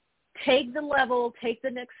take the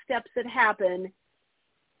next steps that happen,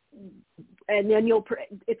 and then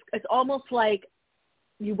it's almost like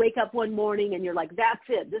you wake up one morning and you're like, that's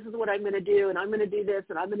it. This is what I'm going to do, and I'm going to do this,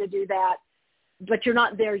 and I'm going to do that. But you're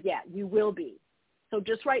not there yet. You will be. So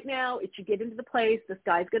just right now, if you get into the place, this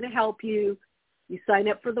guy's going to help you. You sign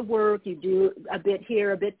up for the work. You do a bit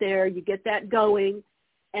here, a bit there. You get that going.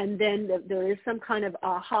 And then there is some kind of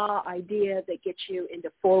aha idea that gets you into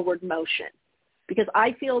forward motion. Because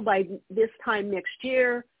I feel by this time next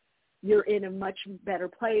year, you're in a much better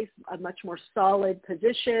place, a much more solid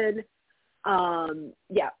position.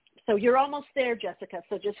 So you're almost there, Jessica.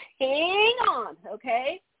 So just hang on,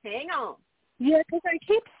 okay? Hang on. Yeah, because I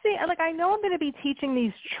keep seeing, I know I'm going to be teaching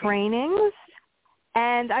these trainings,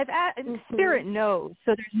 and Spirit knows,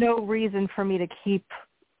 so there's no reason for me to keep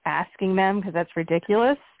asking them, because that's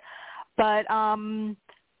ridiculous. But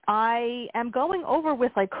I am going over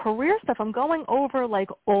with career stuff. I'm going over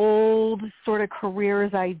old sort of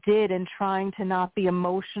careers I did, and trying to not be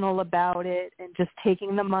emotional about it, and just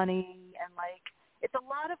taking the money, and it's a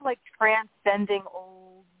lot of transcending old.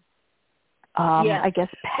 I guess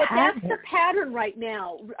but that's the pattern right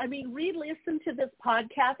now. I mean, re-listen to this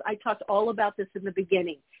podcast. I talked all about this in the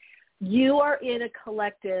beginning. You are in a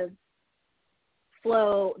collective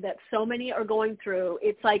flow that so many are going through.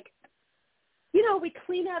 It's like, we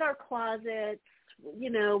clean out our closets, we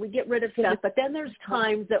get rid of stuff, but then there's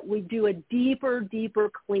times that we do a deeper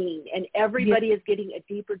clean, and everybody is getting a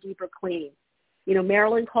deeper clean.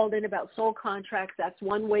 Marilyn called in about soul contracts. That's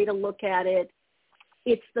one way to look at it.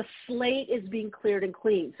 It's the slate is being cleared and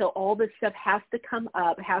cleaned. So all this stuff has to come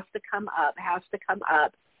up.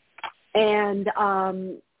 And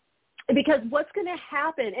because what's going to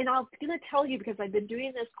happen, and I'm going to tell you, because I've been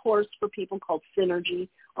doing this course for people called Synergy.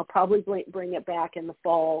 I'll probably bring it back in the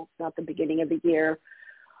fall, not the beginning of the year.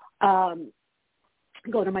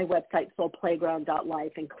 Go to my website,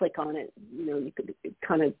 soulplayground.life, and click on it. You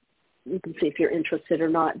can see if you're interested or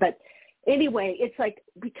not. But anyway, it's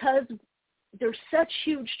because there's such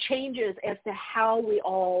huge changes as to how we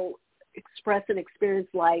all express and experience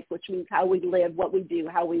life, which means how we live, what we do,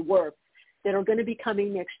 how we work, that are going to be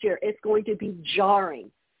coming next year. It's going to be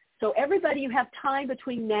jarring. So everybody, you have time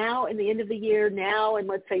between now and the end of the year, now and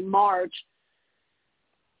let's say March,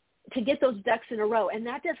 to get those ducks in a row. And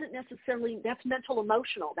that doesn't necessarily, that's mental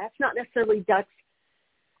emotional. That's not necessarily ducks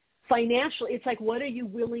financially. It's what are you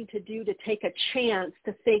willing to do to take a chance,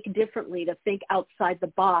 to think differently, to think outside the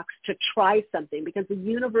box, to try something? Because the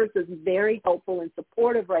universe is very helpful and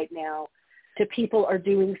supportive right now to people are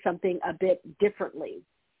doing something a bit differently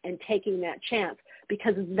and taking that chance,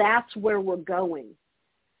 because that's where we're going.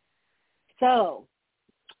 So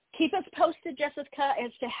keep us posted, Jessica,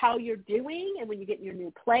 as to how you're doing and when you get in your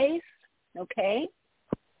new place, okay?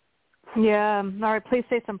 Yeah. All right. Please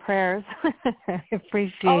say some prayers. I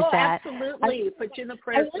appreciate that. Oh, absolutely. Put you in the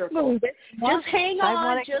prayer circle. Just hang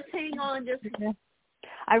on.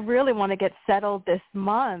 I really want to get settled this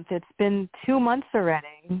month. It's been 2 months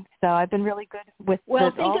already, so I've been really good with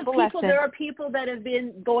all the lessons. Well, think of people. There are people that have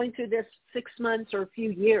been going through this 6 months or a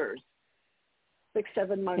few years,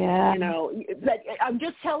 6-7 months. Yeah. But I'm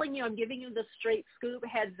just telling you. I'm giving you the straight scoop,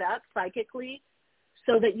 heads up, psychically,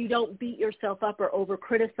 so that you don't beat yourself up or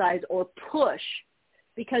over-criticize or push,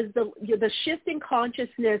 because the shift in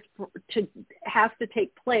consciousness has to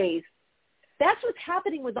take place. That's what's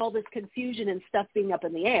happening with all this confusion and stuff being up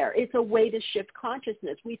in the air. It's a way to shift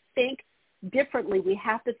consciousness. We think differently. We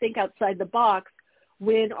have to think outside the box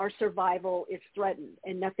when our survival is threatened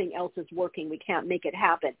and nothing else is working. We can't make it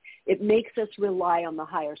happen. It makes us rely on the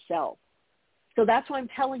higher self. So that's why I'm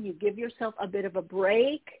telling you, give yourself a bit of a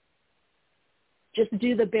break. Just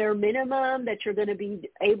do the bare minimum that you're going to be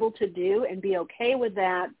able to do and be okay with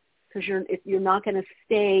that, because you're not going to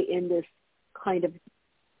stay in this kind of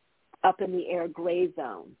up in the air gray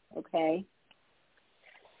zone, okay?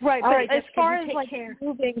 Right, All but right, as Jessica, far you as take like care.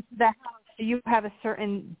 moving to the house, do you have a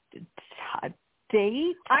certain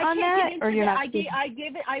date on that, get into or you're that.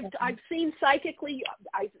 not? I've seen psychically.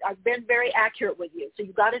 I've been very accurate with you, so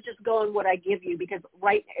you got to just go on what I give you, because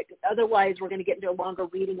otherwise we're going to get into a longer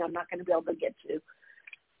reading. I'm not going to be able to get to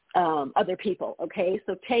other people. Okay,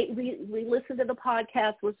 so listen to the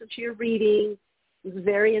podcast, listen to your reading. It's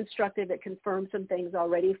very instructive. It confirms some things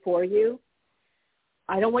already for you.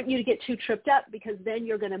 I don't want you to get too tripped up, because then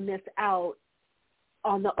you're going to miss out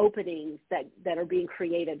on the openings that are being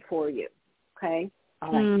created for you. Okay?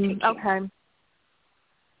 All right, take care. Okay.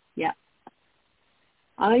 Yeah.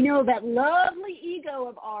 I know that lovely ego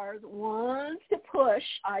of ours wants to push.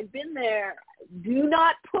 I've been there. Do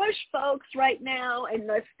not push, folks, right now.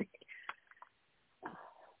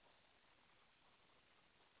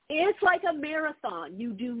 It's like a marathon.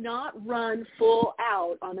 You do not run full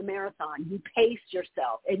out on a marathon. You pace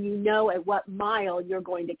yourself, and you know at what mile you're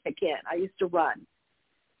going to kick in. I used to run.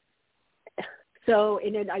 So,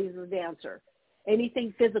 and then I was a dancer.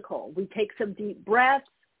 Anything physical. We take some deep breaths.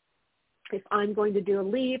 If I'm going to do a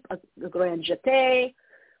leap, a grand jeté,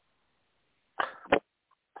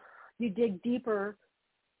 you dig deeper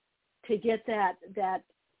to get that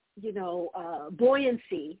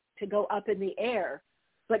buoyancy to go up in the air.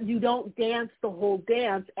 But you don't dance the whole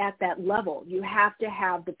dance at that level. You have to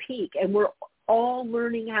have the peak, and we're all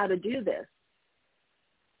learning how to do this.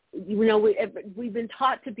 You know, we've been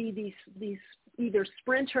taught to be these either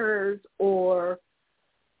sprinters or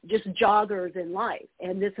just joggers in life,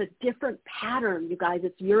 and it's a different pattern, you guys.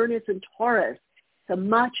 It's Uranus and Taurus. It's a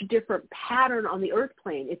much different pattern on the earth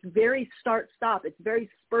plane. It's very start-stop. It's very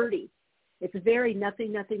spurty. It's very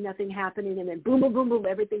nothing happening, and then boom, boom, boom, boom,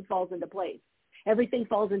 everything falls into place. Everything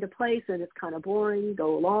falls into place, and it's kind of boring,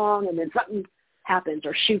 go along, and then something happens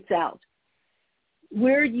or shoots out.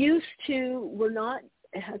 We're not,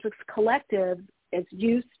 as a collective, it's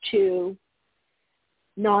used to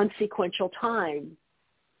non-sequential time.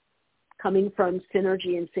 Coming from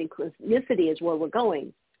synergy and synchronicity is where we're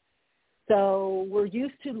going. So we're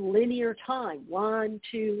used to linear time, 1,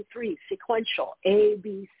 2, 3, sequential, A,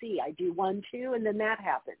 B, C. I do 1, 2, and then that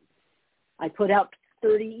happens. I put out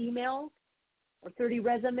 30 emails or 30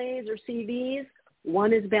 resumes or CVs.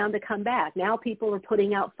 One is bound to come back. Now people are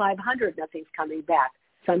putting out 500. Nothing's coming back.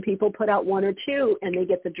 Some people put out 1 or 2, and they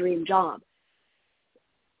get the dream job.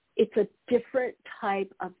 It's a different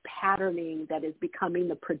type of patterning that is becoming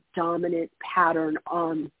the predominant pattern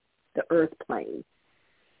on the earth plane.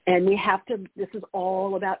 And this is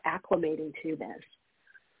all about acclimating to this.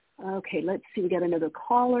 Okay, let's see. We got another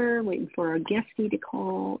caller waiting for our guestie to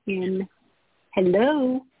call in.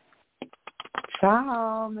 Hello.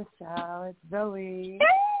 Ciao, Michelle. It's Zoe.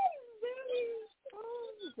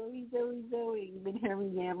 Hey, Zoe. You've been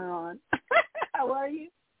hearing me yammer on. How are you?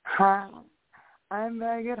 Hi. I'm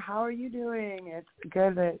very good. How are you doing? It's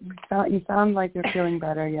good that you sound like you're feeling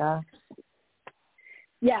better, yeah?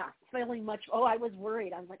 Yeah, feeling much. Oh, I was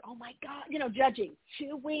worried. I was like, oh, my God, judging.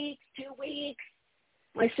 2 weeks.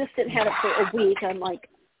 My assistant had it for a week. I'm like,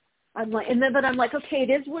 but I'm like, okay, it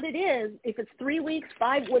is what it is. If it's 3 weeks,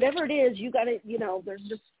 5, whatever it is, you got to, there's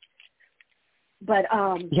just, but,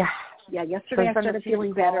 yesterday I started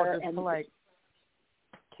feeling better. And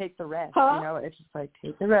take the rest, huh? It's just like,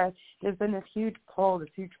 take the rest. There's been this huge pull, this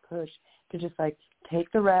huge push to just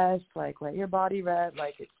take the rest, let your body rest,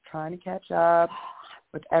 it's trying to catch up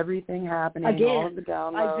with everything happening, again, all of the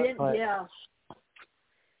downloads.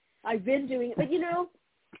 I've been doing it, but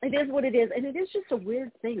it is what it is, and it is just a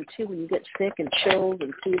weird thing too when you get sick and chills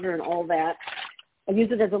and fever and all that. I use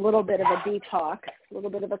it as a little bit of a detox, a little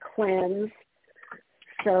bit of a cleanse.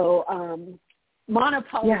 So,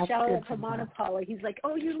 Monopoly, shout out to Monopoly. He's like,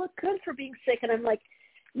 oh, you look good for being sick. And I'm like,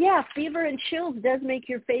 yeah, fever and chills does make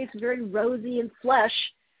your face very rosy and flush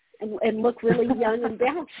and look really young and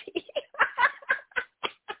bouncy.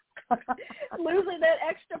 Losing that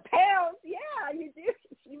extra pounds, yeah, you do.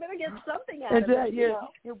 You better get something out of it. Yeah,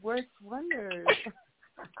 it works wonders.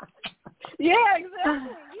 Yeah,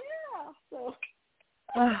 exactly. Yeah. So.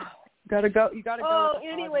 Gotta go. You gotta go. Oh,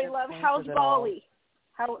 anyway, love. How's Bali?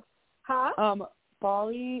 Huh?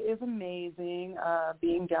 Bali is amazing.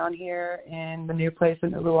 Being down here in the new place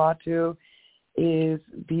in Uluwatu is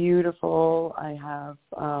beautiful. I have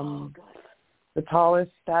the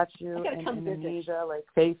tallest statue in Indonesia,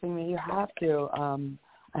 facing me. You have to.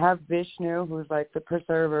 I have Vishnu, who's the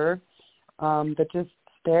preserver, that just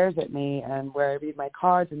stares at me, and where I read my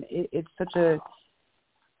cards, and it's such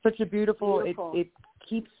a beautiful. It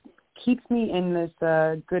keeps me in this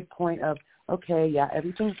good point of, okay, yeah,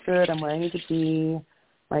 everything's good. I'm where I need to be.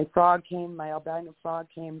 my frog came, my albino frog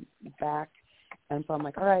came back, and so I'm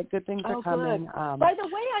like, all right, good things are coming. Good. By the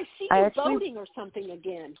way, I see you boating or something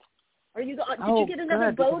again. Are you? Did you get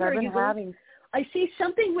another boat? Or are you going? I see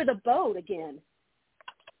something with a boat again.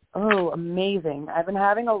 Oh, amazing! I've been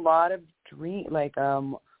having a lot of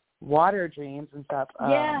water dreams and stuff.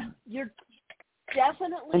 Yeah, you're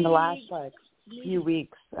definitely in the last few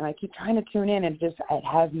weeks, and I keep trying to tune in, and it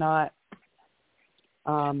has not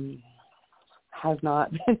been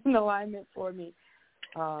in alignment for me.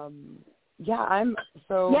 Yeah, I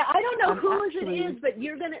don't know whose it is, but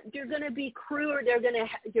you're gonna be crew, or you're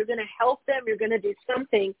gonna help them. You're gonna do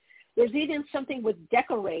something. There's even something with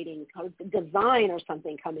decorating, or design, or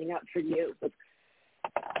something coming up for you with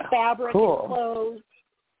fabric and clothes.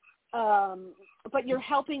 But you're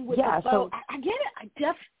helping with the boat. I get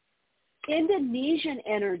it. Indonesian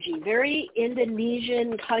energy, very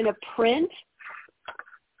Indonesian kind of print.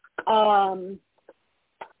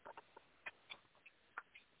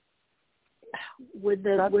 With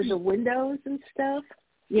the windows and stuff.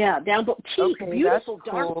 Yeah, down below. Teak, beautiful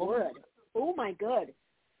dark wood. Oh my good.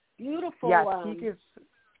 Beautiful. Yeah, teak is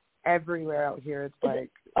everywhere out here. It's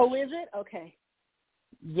like. Is it? Okay.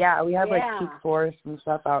 Yeah, we have teak forests and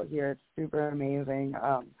stuff out here. It's super amazing.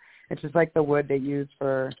 It's just like the wood they use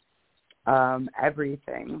for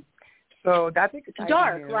everything. So that's exciting. It's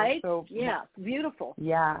dark, news. Right? So, yeah, beautiful.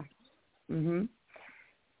 Yeah.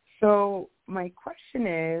 So my question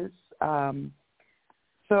is,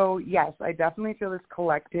 so yes, I definitely feel this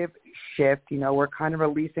collective shift. We're kind of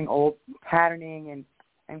releasing old patterning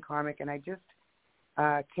and karmic, and I just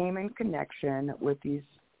came in connection with these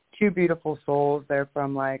two beautiful souls. They're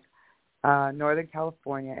from Northern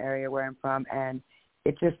California area where I'm from, and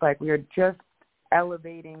it's just we are just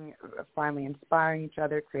elevating, finally inspiring each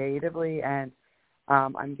other creatively, and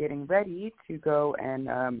I'm getting ready to go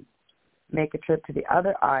and make a trip to the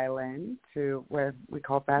other island, to where we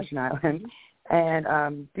call Fashion Island,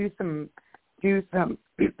 and do some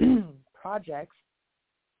projects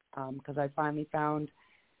because I finally found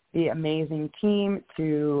the amazing team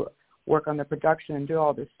to work on the production and do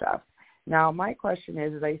all this stuff. Now, my question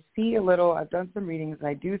is I see I've done some readings, and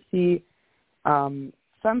I do see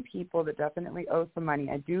some people that definitely owe some money.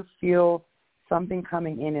 I do feel something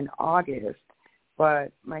coming in August,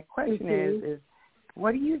 but my question is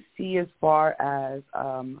what do you see as far as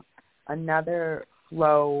another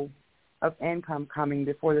flow of income coming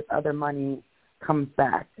before this other money comes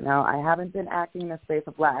back? Now, I haven't been acting in the space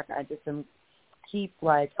of lack. I just keep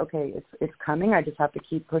okay, it's coming. I just have to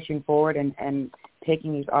keep pushing forward and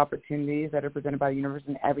taking these opportunities that are presented by the universe,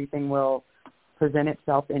 and everything will present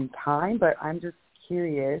itself in time. But I'm just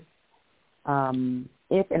curious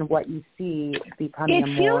if and what you see becoming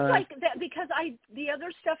It feels like that because the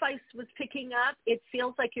other stuff I was picking up, it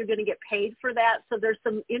feels like you're going to get paid for that. So there's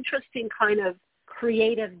some interesting kind of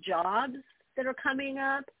creative jobs that are coming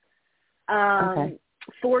up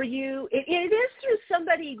for you. It is through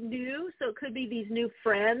somebody new, so it could be these new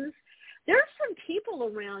friends. There are some people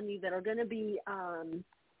around you that are going to be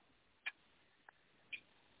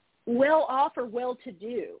well off or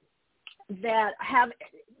well-to-do that have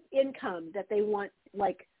income that they want,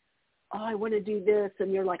 I want to do this,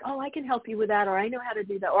 and you're like, I can help you with that, or I know how to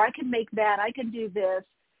do that, or I can make that, I can do this.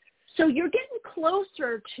 So you're getting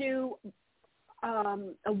closer to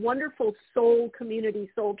a wonderful soul community,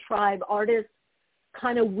 soul tribe, artists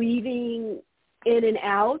kind of weaving in and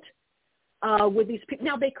out with these people.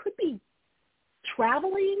 Now, they could be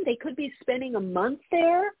traveling. They could be spending a month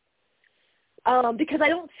there because I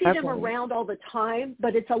don't see them around all the time,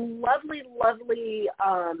 but it's a lovely, lovely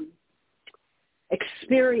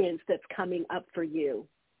experience that's coming up for you.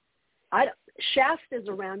 Shasta's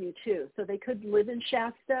around you too, so they could live in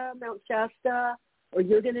Shasta, Mount Shasta, or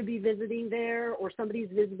you're going to be visiting there, or somebody's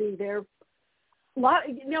visiting there. Now,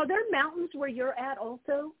 there are mountains where you're at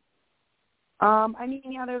also?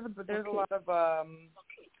 There's a lot of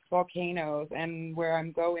volcanoes, and where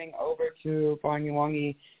I'm going over to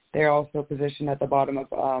Banyuwangi, they're also positioned at the bottom of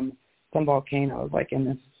some volcanoes, in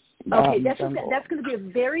this. That's going to be a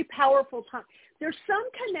very powerful time. There's some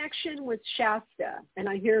connection with Shasta, and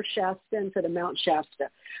I hear Shasta instead of Mount Shasta.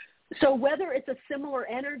 So whether it's a similar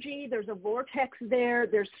energy, there's a vortex there,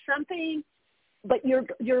 there's something, but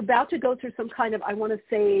you're about to go through some kind of, I want to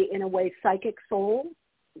say in a way, psychic soul,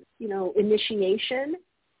 initiation.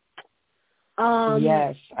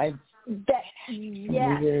 Yes.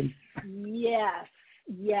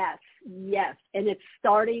 Yes. And it's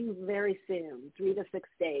starting very soon, 3 to 6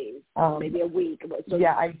 days, maybe a week. So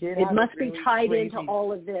I did. It must be tied into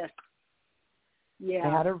all of this. Yeah.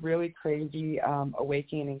 I had a really crazy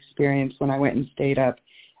awakening experience when I went and stayed up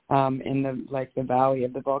in the valley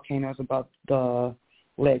of the volcanoes above the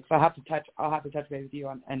lakes. I'll have to touch base with you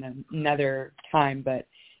on another time. But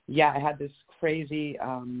yeah, I had this crazy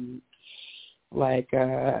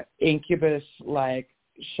incubus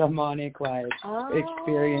shamanic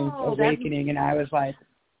experience, awakening, and I was like,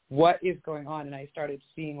 what is going on? And I started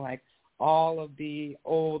seeing all of the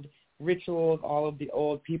old rituals, all of the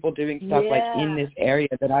old people doing stuff in this area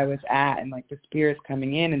that I was at, and the spirits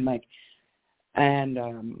coming in, and at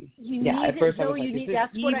first I was like,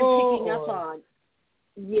 that's evil, what I'm picking up on.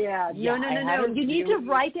 Yeah, no. You need to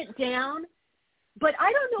write it down. But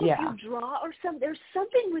I don't know if you draw or something. There's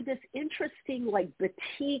something with this interesting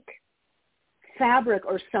batik fabric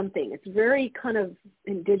or something. It's very kind of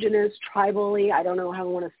indigenous, tribally. I don't know how I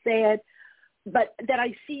want to say it. But that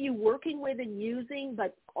I see you working with and using,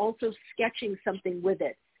 but also sketching something with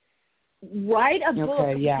it. Write a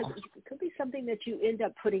book. Because it could be something that you end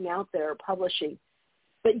up putting out there or publishing.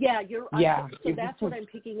 But so that's what I'm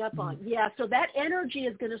picking up on. Yeah, so that energy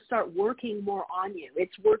is going to start working more on you.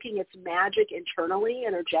 It's working its magic internally,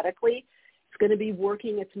 energetically. It's going to be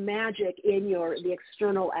working its magic in the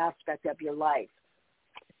external aspect of your life.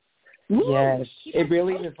 Yes, it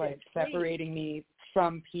really is separating me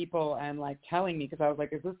from people and telling me, because I was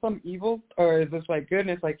like, is this some evil or is this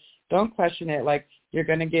goodness? Don't question it. You're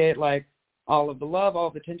going to get all of the love, all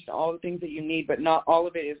of the attention, all the things that you need, but not all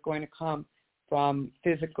of it is going to come from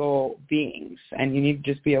physical beings, and you need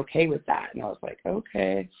to just be okay with that. And I was like,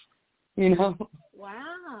 okay,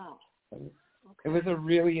 Wow. It was a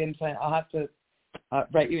really intense. I'll have to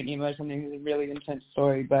write you an email or something. It was a really intense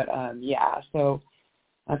story, but so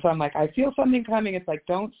that's why I'm like, I feel something coming. It's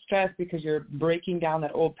don't stress because you're breaking down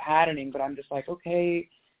that old patterning, but I'm just okay,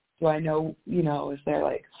 do I know, is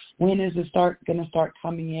there when is it going to start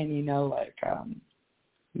coming in,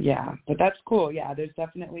 but that's cool. Yeah, there's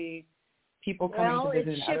definitely people coming to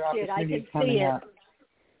visit and other opportunities coming up.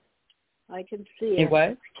 I can see it. It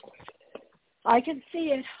what? I can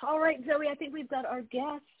see it. All right, Zoe, I think we've got our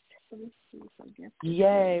guest. Let me see some guests.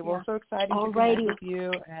 Yay. Well, so excited to connect with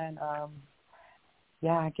you, and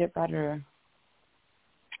get better.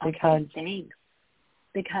 Big hug. Thanks.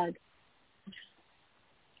 Big hug.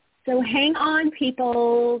 So hang on,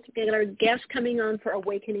 people. We've got our guest coming on for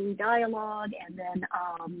Awakening Dialogue, and then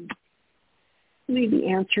maybe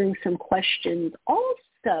answering some questions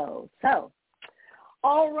also. So,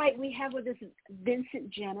 all right, we have with us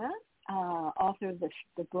Vincent Genna, author of the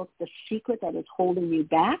book, The Secret That Is Holding You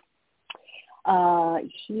Back.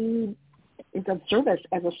 He is of service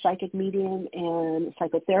as a psychic medium and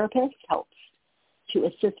psychotherapist, helps to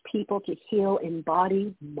assist people to heal in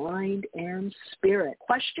body, mind, and spirit.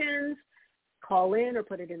 Questions? Call in or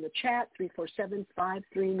put it in the chat,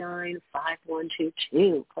 347-539-5122,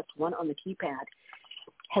 +1 on the keypad.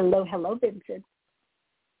 Hello, Vincent.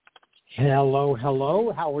 Hello.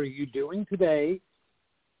 How are you doing today?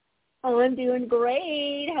 Oh, I'm doing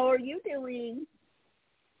great. How are you doing?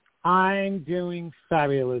 I'm doing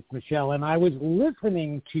fabulous, Michelle, and I was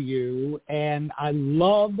listening to you, and I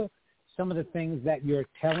love some of the things that you're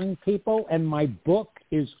telling people, and my book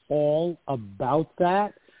is all about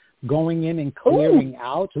that, going in and clearing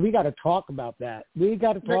out. So we got to talk about that.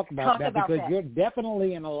 Because you're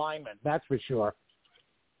definitely in alignment, that's for sure.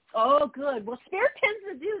 Oh, good. Well, Spirit tends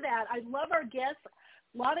to do that. I love our guests.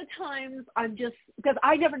 A lot of times I'm just, because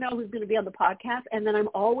I never know who's going to be on the podcast, and then I'm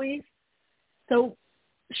always so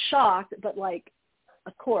shocked, but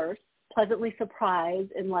of course, pleasantly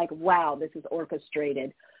surprised and wow, this is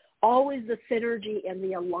orchestrated. Always the synergy and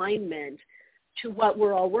the alignment to what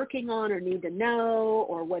we're all working on or need to know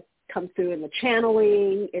or what comes through in the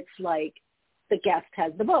channeling. It's the guest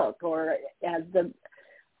has the book or has the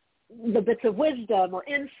bits of wisdom or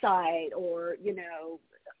insight or,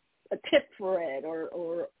 a tip for it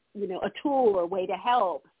or a tool or way to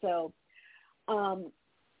help. So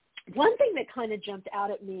one thing that kind of jumped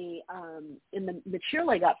out at me in the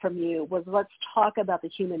material I got from you was let's talk about the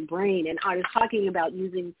human brain. And I was talking about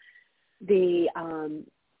using the,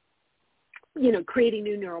 creating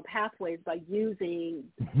new neural pathways by using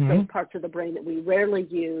those parts of the brain that we rarely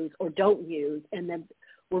use or don't use. And then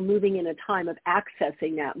we're moving in a time of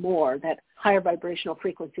accessing that more, that higher vibrational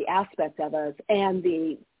frequency aspect of us and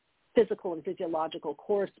the physical and physiological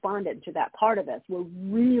correspondent to that part of us. We're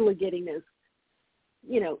really getting this,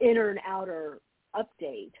 inner and outer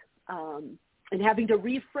update and having to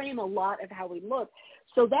reframe a lot of how we look.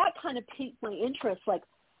 So that kind of piqued my interest,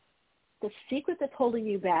 the secret that's holding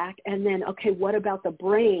you back, and then, okay, what about the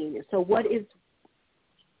brain? So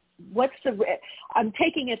I'm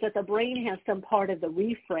taking it that the brain has some part of the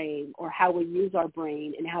reframe or how we use our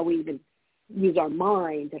brain and how we even use our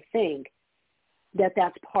mind to think.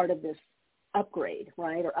 that's part of this upgrade,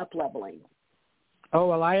 right, or up-leveling? Oh,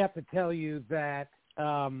 well, I have to tell you that,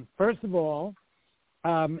 first of all,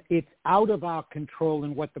 it's out of our control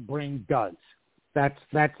in what the brain does.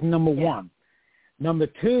 That's number one. Number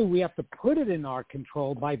two, we have to put it in our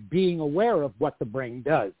control by being aware of what the brain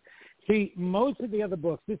does. See, most of the other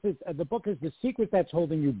books, the book is The Secret That's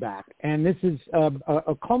Holding You Back, and this is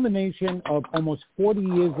a culmination of almost 40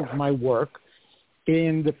 years of my work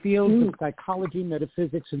in the fields of psychology,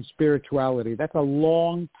 metaphysics, and spirituality. That's a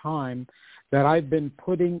long time that I've been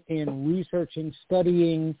putting in researching,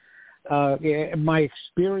 studying, my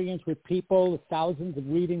experience with people, thousands of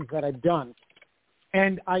readings that I've done.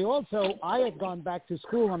 And I had gone back to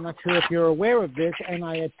school, I'm not sure if you're aware of this, and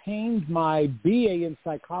I attained my BA in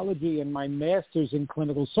psychology and my master's in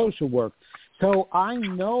clinical social work. So I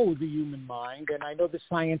know the human mind, and I know the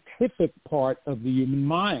scientific part of the human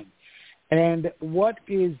mind. And what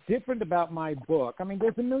is different about my book, I mean,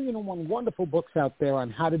 there's 1,000,001 wonderful books out there on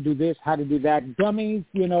how to do this, how to do that, dummies,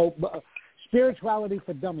 spirituality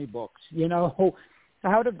for dummy books,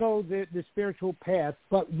 how to go the spiritual path.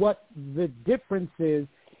 But what the difference is,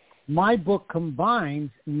 my book combines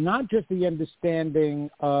not just the understanding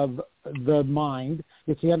of the mind,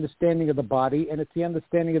 it's the understanding of the body, and it's the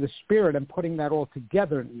understanding of the spirit. I'm putting that all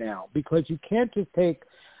together now, because you can't just take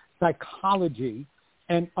psychology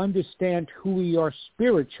and understand who we are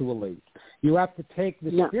spiritually. You have to take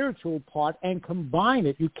the spiritual part and combine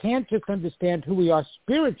it. You can't just understand who we are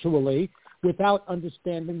spiritually without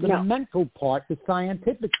understanding the mental part, the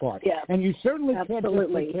scientific part. Yeah. And you certainly can't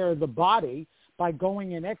just take care of the body by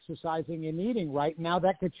going and exercising and eating right. Now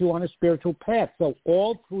that gets you on a spiritual path. So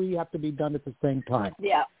all three have to be done at the same time.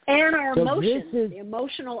 Yeah. And our emotions, the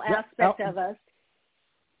emotional aspect of us.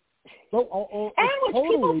 And which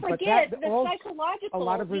totally, people forget, the psychological, a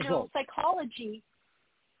lot of results. Psychology,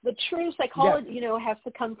 the true psychology, has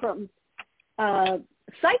to come from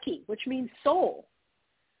psyche, which means soul.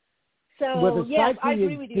 So, yes, I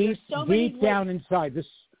agree with you. There's so many deep down inside.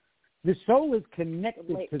 The soul is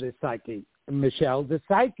connected to the psyche, Michelle. The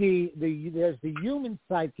psyche, there's the human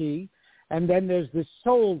psyche, and then there's the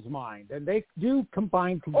soul's mind, and they do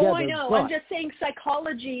combine together. Oh, I know. But I'm just saying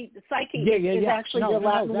psychology, psyche is actually the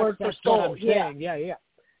Latin word for soul. What I'm saying. Yeah.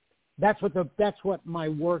 That's what my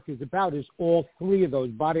work is about, is all three of those,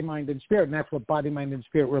 body, mind, and spirit, and that's what body, mind, and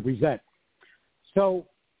spirit represent. So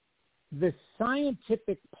the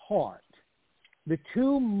scientific part, the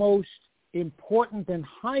two most important and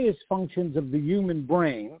highest functions of the human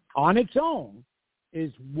brain on its own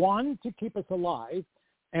is, one, to keep us alive,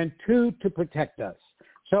 and two, to protect us.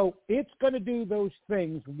 So it's going to do those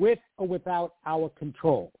things with or without our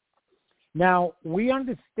control. Now, we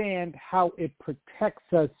understand how it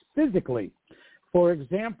protects us physically. For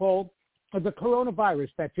example, the coronavirus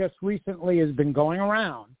that just recently has been going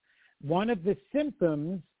around, one of the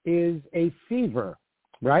symptoms is a fever,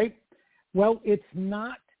 right? Well, it's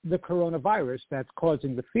not the coronavirus that's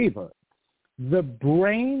causing the fever. The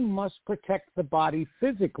brain must protect the body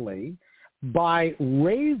physically by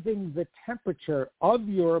raising the temperature of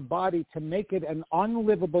your body to make it an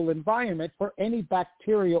unlivable environment for any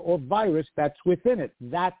bacteria or virus that's within it.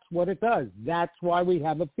 That's what it does. That's why we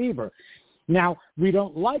have a fever. Now, we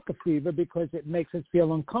don't like a fever because it makes us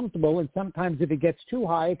feel uncomfortable, and sometimes if it gets too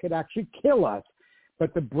high, it could actually kill us.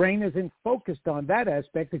 But the brain isn't focused on that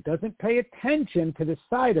aspect. It doesn't pay attention to the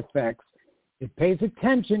side effects. It pays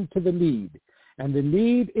attention to the need. And the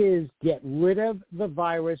need is get rid of the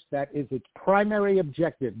virus. That is its primary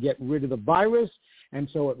objective, get rid of the virus, and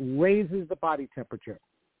so it raises the body temperature.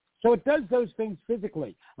 So it does those things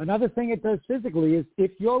physically. Another thing it does physically is if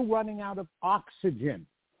you're running out of oxygen,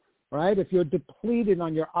 right, if you're depleted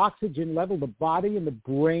on your oxygen level, the body and the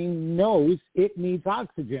brain knows it needs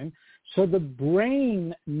oxygen, so the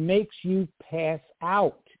brain makes you pass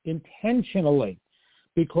out intentionally,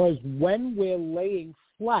 because when we're laying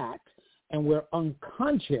flat and we're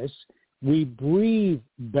unconscious, we breathe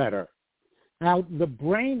better. Now, the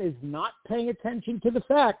brain is not paying attention to the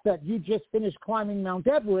fact that you just finished climbing Mount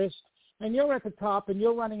Everest and you're at the top and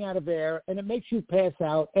you're running out of air and it makes you pass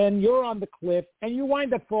out and you're on the cliff and you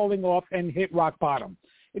wind up falling off and hit rock bottom.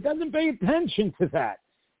 It doesn't pay attention to that.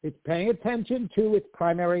 It's paying attention to its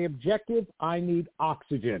primary objective. I need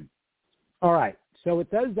oxygen. All right, so it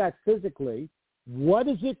does that physically. What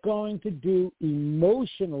is it going to do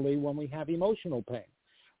emotionally when we have emotional pain?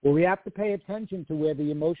 Well, we have to pay attention to where the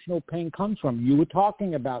emotional pain comes from. You were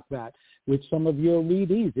talking about that with some of your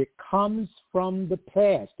readees. It comes from the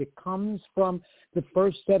past. It comes from the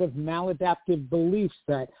first set of maladaptive beliefs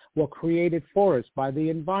that were created for us by the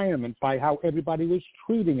environment, by how everybody was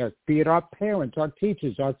treating us, be it our parents, our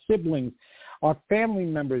teachers, our siblings, our family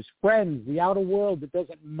members, friends, the outer world, it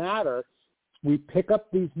doesn't matter. We pick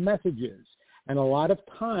up these messages. And a lot of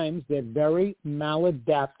times they're very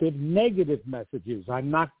maladaptive, negative messages.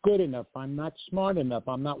 I'm not good enough. I'm not smart enough.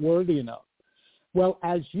 I'm not worthy enough. Well,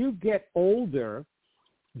 as you get older,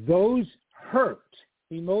 those hurt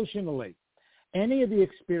emotionally. Any of the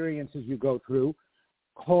experiences you go through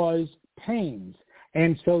cause pains.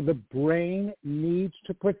 And so the brain needs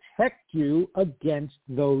to protect you against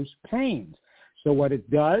those pains. So what it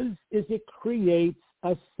does is it creates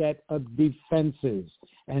a set of defenses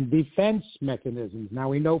and defense mechanisms. Now,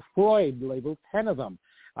 we know Freud labeled 10 of them,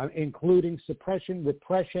 including suppression,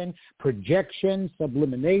 repression, projection,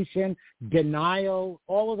 sublimination, denial,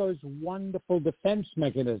 all of those wonderful defense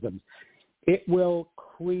mechanisms. It will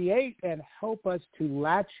create and help us to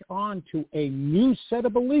latch on to a new set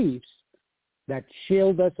of beliefs that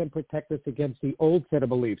shield us and protect us against the old set of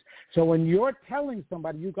beliefs. So when you're telling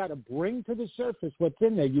somebody, you got to bring to the surface what's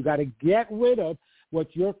in there. You got to get rid of what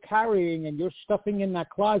you're carrying and you're stuffing in that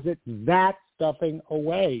closet, that stuffing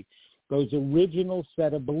away, those original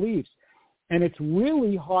set of beliefs. And it's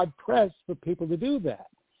really hard-pressed for people to do that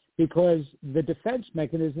because the defense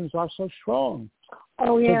mechanisms are so strong.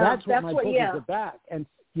 Oh, yeah. So that's what my book is about. And,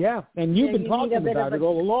 and you've been talking about it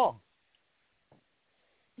all along.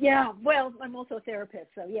 Yeah, well, I'm also a therapist,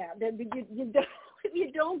 so you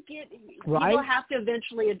don't get, right? People have to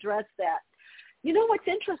eventually address that. You know what's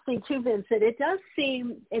interesting too, Vincent? It does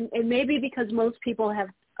seem, and maybe because most people have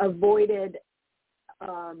avoided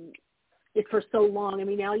it for so long. I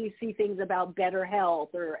mean, now you see things about better health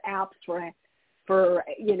or apps for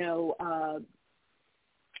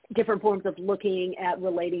different forms of looking at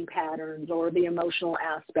relating patterns or the emotional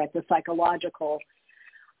aspect, the psychological.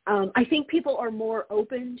 I think people are more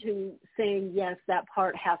open to saying, yes, that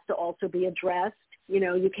part has to also be addressed.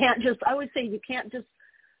 You can't just, I would say you can't just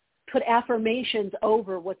put affirmations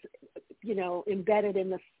over what's, embedded in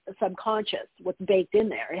the subconscious, what's baked in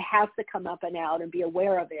there. It has to come up and out and be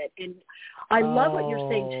aware of it. And I love what you're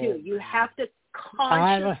saying, too. You have to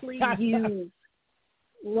consciously use,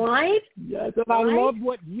 right? Yes, and I love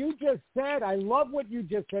what you just said. I love what you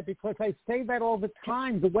just said because I say that all the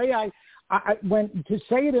time. The way I when to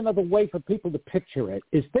say it another way for people to picture it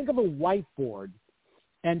is think of a whiteboard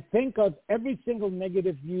and think of every single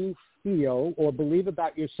negative you feel or believe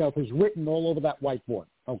about yourself is written all over that whiteboard,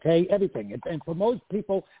 okay? Everything. And for most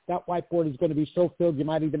people, that whiteboard is going to be so filled you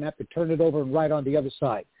might even have to turn it over and write on the other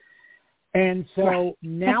side. And so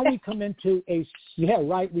now we come into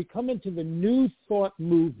we come into the new thought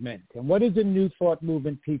movement. And what does the new thought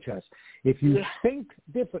movement teach us? If you think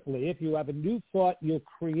differently, if you have a new thought, you'll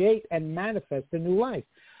create and manifest a new life.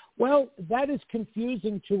 Well, that is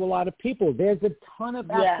confusing to a lot of people. There's a ton of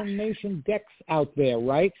affirmation decks out there,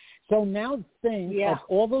 right? So now think of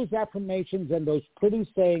all those affirmations and those pretty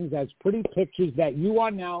sayings as pretty pictures that you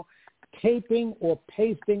are now taping or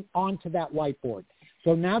pasting onto that whiteboard.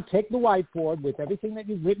 So now take the whiteboard with everything that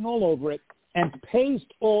you've written all over it and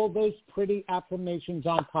paste all those pretty affirmations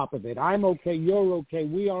on top of it. I'm okay, you're okay,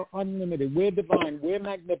 we are unlimited, we're divine, we're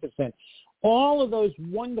magnificent. All of those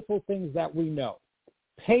wonderful things that we know.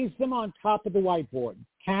 Paste them on top of the whiteboard.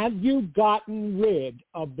 Have you gotten rid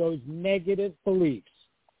of those negative beliefs?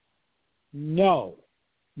 No.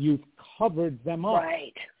 You've covered them up.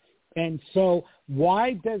 Right. And so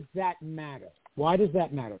why does that matter? Why does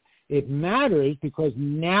that matter? It matters because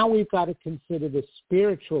now we've got to consider the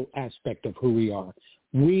spiritual aspect of who we are.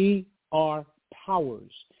 We are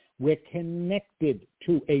powers. We're connected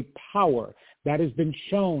to a power that has been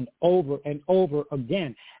shown over and over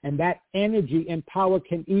again. And that energy and power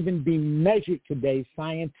can even be measured today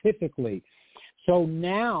scientifically. So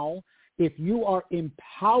now, if you are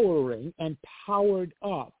empowering and powered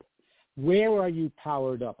up, where are you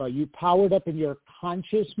powered up? Are you powered up in your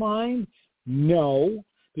conscious mind? No,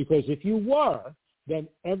 because if you were, then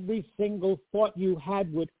every single thought you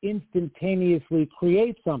had would instantaneously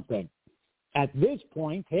create something. At this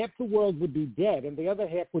point, half the world would be dead, and the other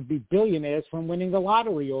half would be billionaires from winning the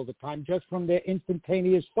lottery all the time just from their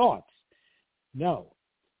instantaneous thoughts. No.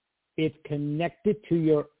 It's connected to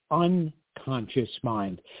your unconscious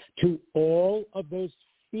mind, to all of those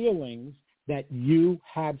feelings that you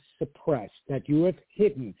have suppressed, that you have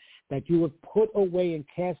hidden, that you have put away and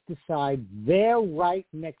cast aside. They're right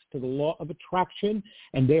next to the law of attraction,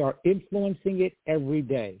 and they are influencing it every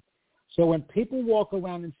day. So when people walk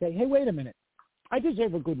around and say, hey, wait a minute, I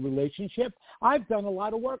deserve a good relationship. I've done a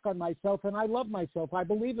lot of work on myself, and I love myself. I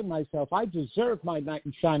believe in myself. I deserve my knight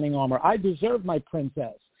in shining armor. I deserve my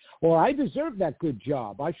princess. Or I deserve that good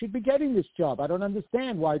job. I should be getting this job. I don't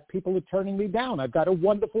understand why people are turning me down. I've got a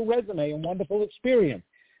wonderful resume and wonderful experience.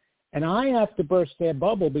 And I have to burst their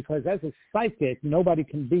bubble because as a psychic, nobody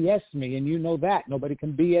can BS me, and you know that. Nobody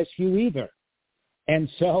can BS you either. And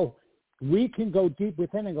so we can go deep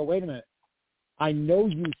within and go, wait a minute, I know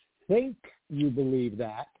you think you believe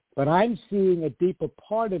that, but I'm seeing a deeper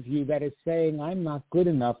part of you that is saying I'm not good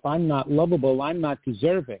enough, I'm not lovable, I'm not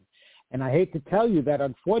deserving. And I hate to tell you that,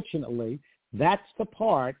 unfortunately, that's the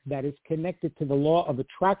part that is connected to the law of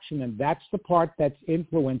attraction, and that's the part that's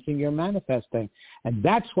influencing your manifesting. And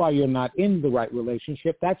that's why you're not in the right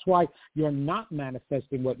relationship. That's why you're not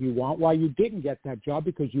manifesting what you want, why you didn't get that job,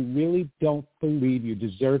 because you really don't believe you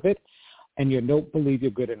deserve it, and you don't believe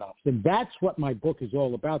you're good enough. And that's what my book is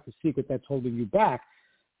all about, The Secret That's Holding You Back.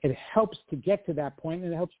 It helps to get to that point,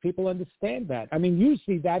 and it helps people understand that. I mean, you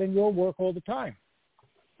see that in your work all the time.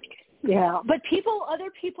 Yeah, but other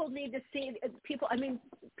people need to see people. I mean,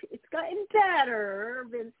 it's gotten better,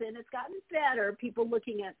 Vincent. It's gotten better. People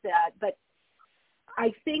looking at that, but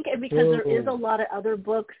I think, and because there is a lot of other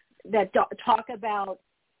books that talk about,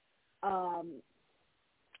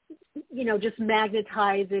 just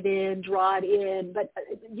magnetize it in, draw it in. But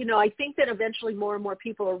I think that eventually more and more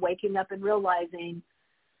people are waking up and realizing,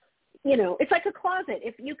 it's like a closet.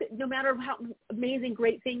 If you could, no matter how amazing,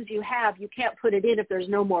 great things you have, you can't put it in if there's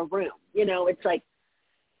no more room. It's like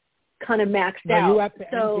kind of maxed out. You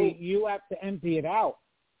have to empty it out.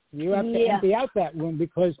 You have to empty out that room,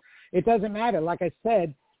 because it doesn't matter. Like I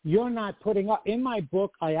said, you're not putting up. In my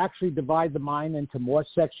book, I actually divide the mind into more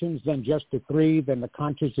sections than just the three, than the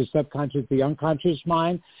conscious, the subconscious, the unconscious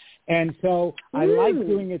mind. And so I like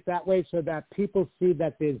doing it that way so that people see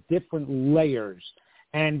that there's different layers.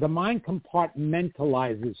 And the mind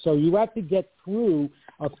compartmentalizes. So you have to get through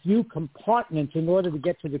a few compartments in order to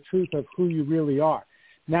get to the truth of who you really are.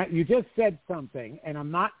 Now, you just said something, and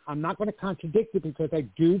I'm not going to contradict it, because I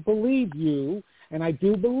do believe you, and I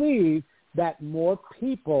do believe that more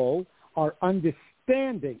people are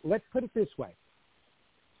understanding. Let's put it this way.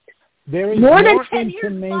 There is more than 10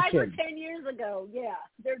 information. Years, 5 or 10 years ago, yeah.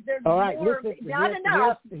 There's all right, more, listen, not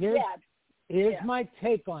enough. Here's my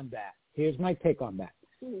take on that.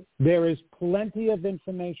 There is plenty of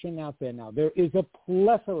information out there now. There is a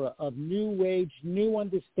plethora of new age, new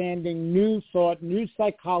understanding, new thought, new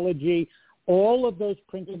psychology. All of those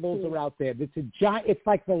principles are out there. It's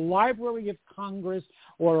like the Library of Congress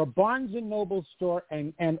or a Barnes & Noble store,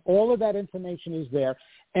 and all of that information is there.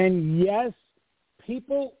 And yes,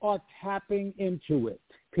 people are tapping into it.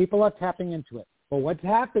 But what's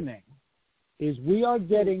happening is we are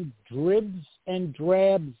getting dribs and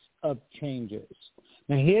drabs of changes.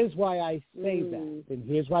 Now, here's why I say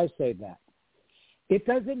that. It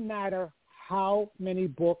doesn't matter how many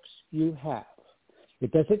books you have.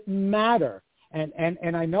 It doesn't matter, and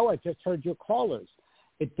I know I just heard your callers.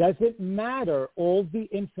 It doesn't matter all the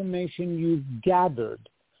information you've gathered.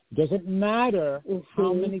 It doesn't matter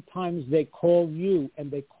how many times they call you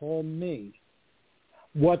and they call me.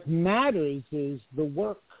 What matters is the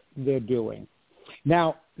work they're doing.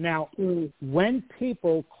 Now, when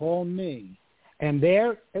people call me and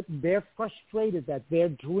they're frustrated that their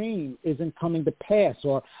dream isn't coming to pass,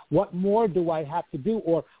 or what more do I have to do,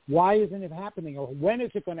 or why isn't it happening, or when is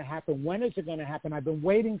it going to happen? I've been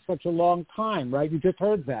waiting such a long time, right? You just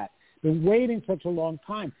heard that. Been waiting such a long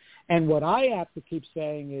time. And what I have to keep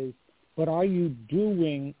saying is, but are you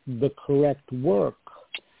doing the correct work?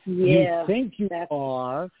 Yeah, you think you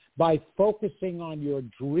are by focusing on your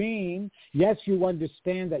dream. Yes, you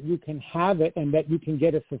understand that you can have it and that you can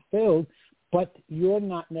get it fulfilled, but you're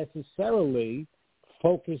not necessarily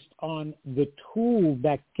focused on the tool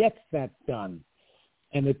that gets that done.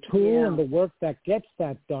 And the tool and the work that gets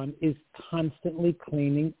that done is constantly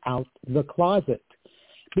cleaning out the closet.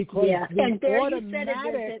 Because and there you said it,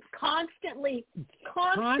 Vincent. Constantly.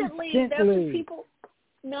 That's what people,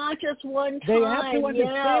 not just one time. They have to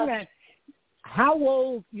understand that. How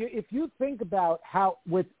old, if you think about how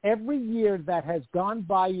with every year that has gone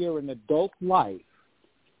by your an adult life,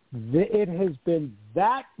 it has been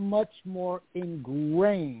that much more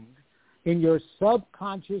ingrained in your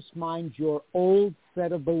subconscious mind, your old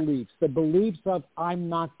set of beliefs, the beliefs of I'm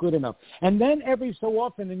not good enough. And then every so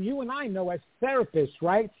often, and you and I know as therapists,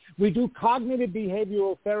 right, we do cognitive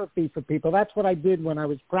behavioral therapy for people. That's what I did when I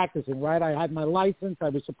was practicing, right? I had my license. I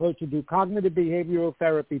was supposed to do cognitive behavioral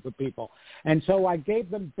therapy for people. And so I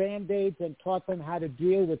gave them Band-Aids and taught them how to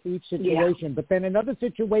deal with each situation. Yeah. But then another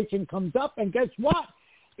situation comes up, and guess what?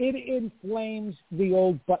 It inflames the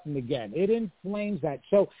old button again. It inflames that.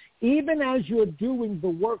 So even as you're doing the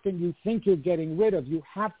work and you think you're getting rid of, you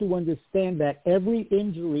have to understand that every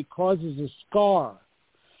injury causes a scar.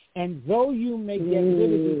 And though you may get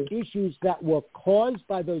rid of the issues that were caused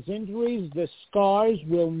by those injuries, the scars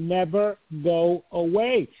will never go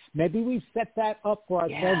away. Maybe we set that up for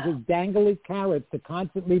ourselves as dangly carrots to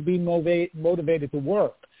constantly be motivated to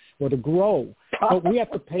work or to grow. But we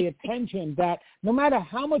have to pay attention that no matter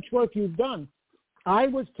how much work you've done, I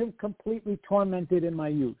was completely tormented in my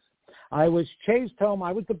youth. I was chased home.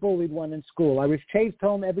 I was the bullied one in school. I was chased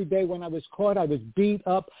home every day when I was caught. I was beat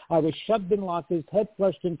up. I was shoved in lockers, head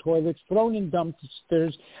flushed in toilets, thrown in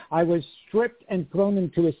dumpsters. I was stripped and thrown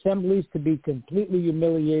into assemblies to be completely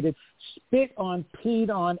humiliated, spit on, peed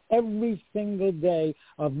on every single day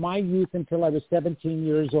of my youth until I was 17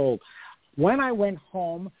 years old. When I went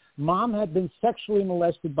home, Mom had been sexually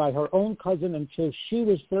molested by her own cousin until she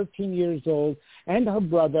was 13 years old, and her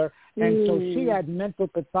brother. And so she had mental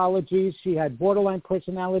pathologies. She had borderline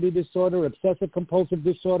personality disorder, obsessive-compulsive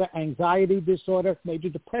disorder, anxiety disorder, major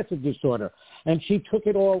depressive disorder. And she took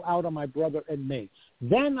it all out on my brother and me.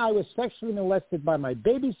 Then I was sexually molested by my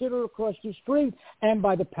babysitter across the street and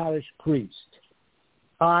by the parish priest.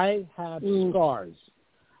 I have scars.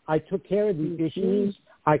 I took care of the issues.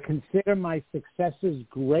 I consider my successes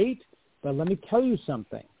great, but let me tell you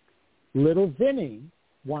something. Little Vinny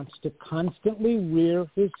wants to constantly rear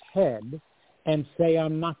his head and say,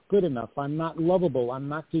 I'm not good enough, I'm not lovable, I'm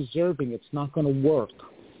not deserving, it's not going to work.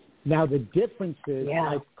 Now, the difference is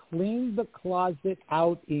I've cleaned the closet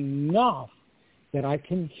out enough that I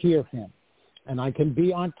can hear him, and I can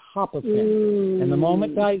be on top of him. And the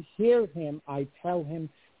moment I hear him, I tell him,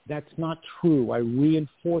 that's not true. I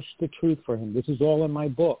reinforce the truth for him. This is all in my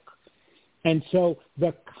book. And so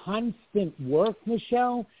the constant work,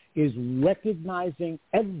 Michelle, is recognizing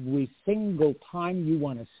every single time you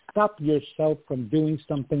want to stop yourself from doing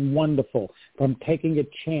something wonderful, from taking a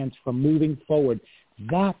chance, from moving forward.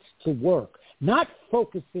 That's the work. Not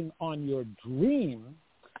focusing on your dream,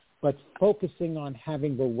 but focusing on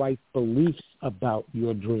having the right beliefs about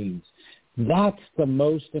your dreams. That's the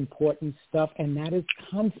most important stuff, and that is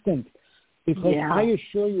constant. Because I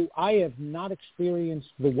assure you, I have not experienced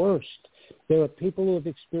the worst. There are people who have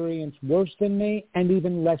experienced worse than me and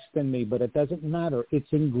even less than me, but it doesn't matter. It's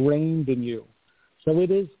ingrained in you. So it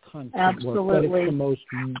is constant work, but it's the most.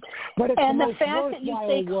 And the fact that you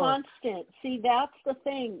say constant, see, that's the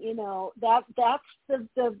thing. You know, that's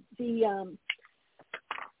the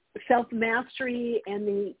self-mastery and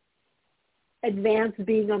the advanced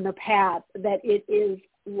being on the path, that it is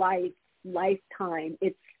lifetime.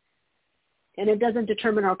 And it doesn't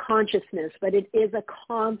determine our consciousness, but it is a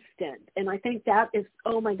constant. And I think that is,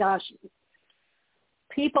 oh my gosh,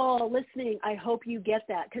 people listening, I hope you get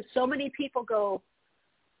that, because so many people go,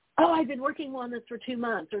 oh, I've been working on this for 2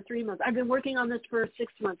 months or 3 months. I've been working on this for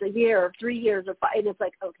 6 months, a year, or 3 years, or 5. And it's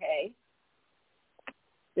like, okay,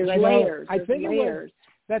 there's layers.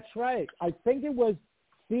 That's right. I think it was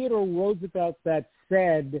Theodore Roosevelt that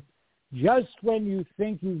said, just when you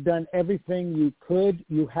think you've done everything you could,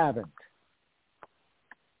 you haven't.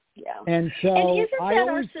 Yeah. And so isn't I that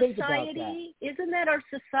always our think about society? that. Isn't that our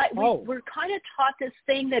society? We're kind of taught this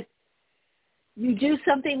thing that you do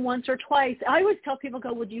something once or twice. I always tell people,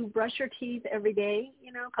 would you brush your teeth every day,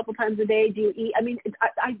 a couple times a day? Do you eat? I mean,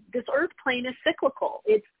 this earth plane is cyclical.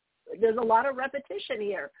 There's a lot of repetition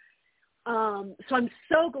here. So I'm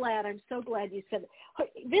so glad you said that.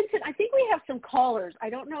 Vincent, I think we have some callers. I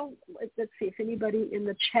don't know. Let's see if anybody in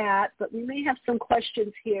the chat, but we may have some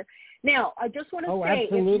questions here. Now, I just want to say,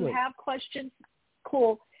 absolutely. If you have questions,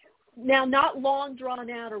 cool. Now, not long drawn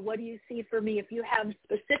out, or what do you see for me? If you have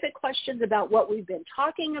specific questions about what we've been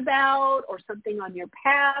talking about or something on your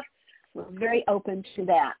path, we're very open to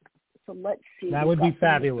that. So let's see. That would be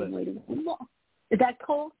fabulous. Is that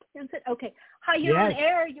cool, Vincent? Okay. Hi, you're on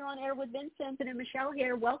air. You're on air with Vincent and Michelle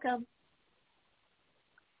here. Welcome.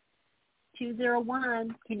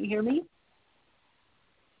 201. Can you hear me?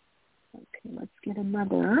 Okay, let's get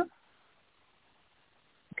another.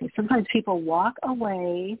 Okay, sometimes people walk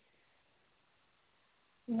away.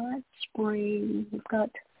 Let's bring, we've got,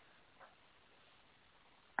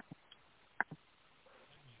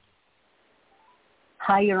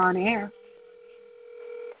 hi, you're on air.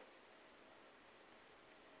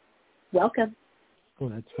 Welcome. Oh,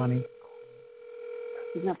 that's funny.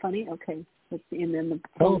 Isn't that funny? Okay. Let's see. And then the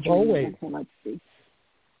phone. Oh, wait. Okay, let's see.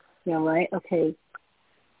 Yeah, right. Okay.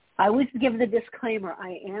 I always give the disclaimer.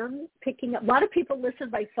 I am picking up. A lot of people listen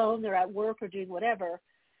by phone. They're at work or doing whatever.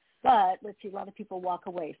 But let's see. A lot of people walk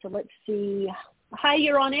away. So let's see. Hi,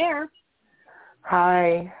 you're on air.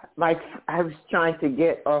 Hi. I was trying to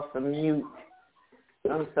get off of mute.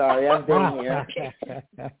 I'm sorry, I've been here.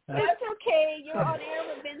 That's okay. You're on air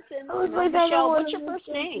with Vincent and Michelle. What's your first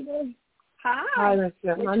name? Hi. Hi.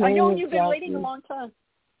 Michelle. My I name know is you've been Jackie. waiting a long time.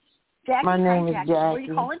 Jackie, My name is Jackie. Jackie. Where are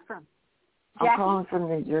you calling from? Jackie? I'm calling from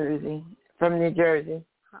New Jersey. From New Jersey.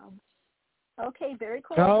 Okay, very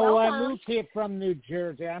cool. So I Welcome. moved here from New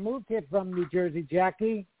Jersey.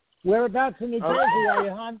 Jackie, whereabouts in New Jersey are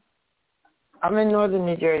you, hon? I'm in northern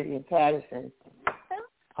New Jersey, in Patterson.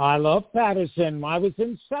 I love Patterson. I was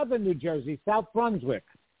in southern New Jersey, South Brunswick.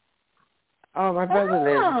 Oh, my brother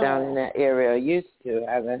lives down in that area. Used to,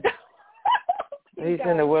 haven't. He's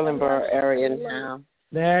in the Willenboro area now.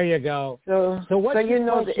 There you go. So you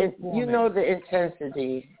know the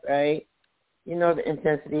intensity, right? You know the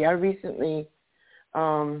intensity. I recently,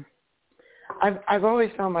 I've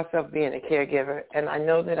always found myself being a caregiver, and I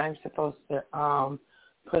know that I'm supposed to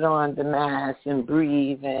put on the mask and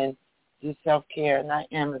breathe and do self-care, and I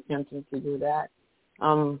am attempting to do that.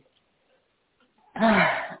 I'm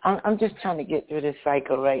just trying to get through this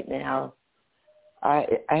cycle right now. I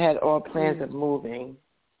had all plans of moving.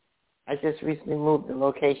 I just recently moved the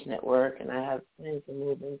location at work, and I have plans of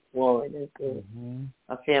moving forward into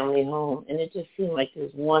a family home. And it just seemed like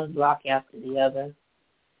there's one block after the other.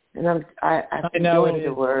 And I've been doing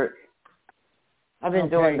the work. I've been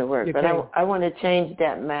doing the work, but I want to change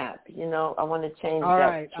that map. You know, I want to change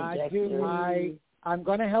that trajectory. I'm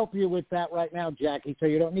going to help you with that right now, Jackie, so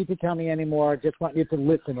you don't need to tell me anymore. I just want you to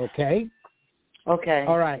listen, okay? Okay.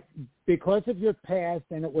 All right. Because of your past,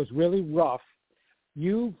 and it was really rough,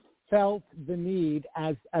 you felt the need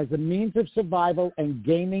as a means of survival and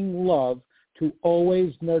gaining love to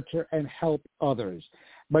always nurture and help others.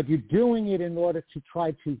 But you're doing it in order to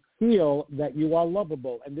try to feel that you are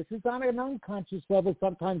lovable. And this is on an unconscious level.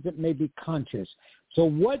 Sometimes it may be conscious. So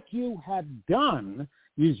what you have done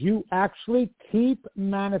is you actually keep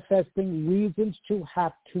manifesting reasons to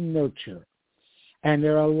have to nurture. And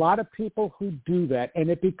there are a lot of people who do that, and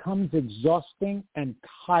it becomes exhausting and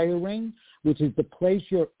tiring, which is the place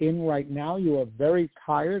you're in right now. You are very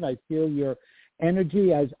tired. I feel your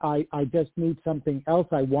energy as I just need something else.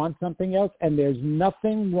 I want something else, and there's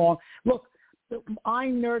nothing wrong. Look, I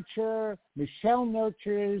nurture, Michelle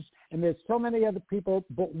nurtures, and there's so many other people,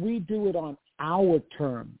 but we do it on our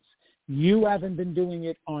terms. You haven't been doing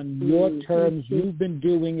it on your terms. You've been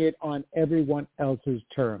doing it on everyone else's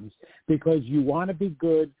terms because you want to be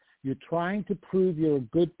good. You're trying to prove you're a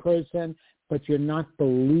good person, but you're not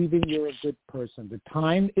believing you're a good person. The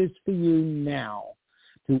time is for you now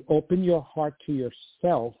to open your heart to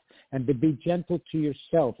yourself and to be gentle to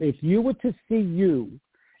yourself. If you were to see you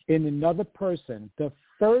in another person, the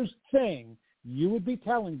first thing you would be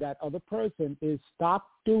telling that other person is stop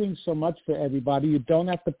doing so much for everybody. You don't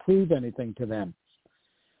have to prove anything to them.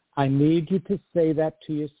 I need you to say that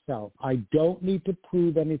to yourself. I don't need to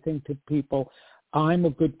prove anything to people. I'm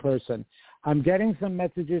a good person. I'm getting some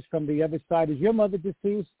messages from the other side. Is your mother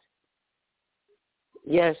deceased?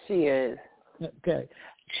 Yes, she is. Okay.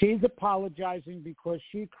 She's apologizing because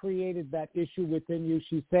she created that issue within you.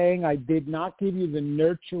 She's saying, I did not give you the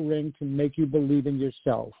nurturing to make you believe in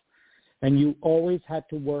yourself. And you always had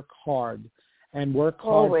to work hard and work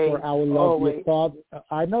hard for our love. Your father,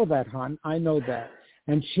 I know that, hon. I know that.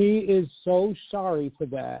 And she is so sorry for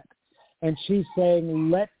that. And she's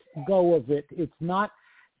saying, let go of it. It's not,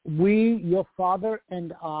 your father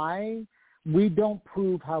and I, we don't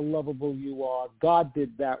prove how lovable you are. God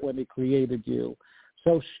did that when he created you.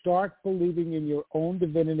 So start believing in your own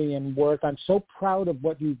divinity and work. I'm so proud of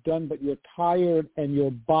what you've done, but you're tired and your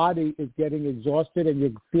body is getting exhausted and you're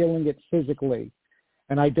feeling it physically.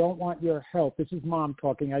 And I don't want your health. This is Mom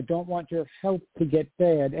talking. I don't want your health to get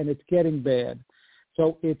bad, and it's getting bad.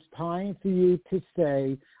 So it's time for you to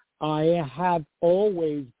say, I have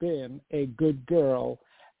always been a good girl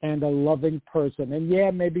and a loving person. And yeah,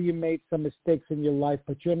 maybe you made some mistakes in your life,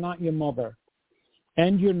 but you're not your mother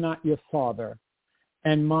and you're not your father.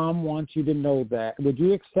 And Mom wants you to know that. Would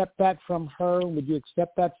you accept that from her? Would you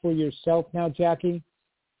accept that for yourself now, Jackie?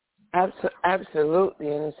 Absolutely.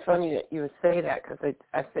 And it's funny that you would say that because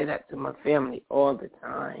I say that to my family all the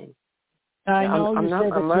time. I know I'm not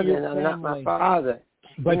my mother and I'm not my father.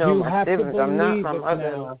 But you have to believe I'm not my it mother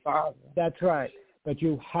now. and my father. That's right. But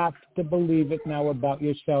you have to believe it now about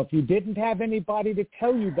yourself. You didn't have anybody to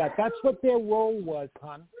tell you that. That's what their role was,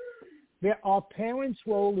 hon. Our parents'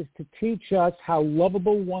 role is to teach us how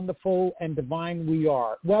lovable, wonderful, and divine we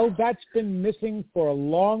are. Well, that's been missing for a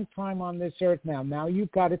long time on this earth now. Now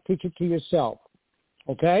you've got to teach it to yourself.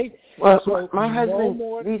 Okay? Well, so my husband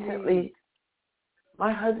recently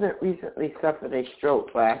suffered a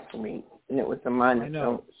stroke last week, and it was a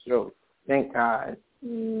minor stroke. Thank God.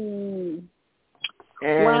 And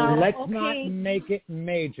let's not make it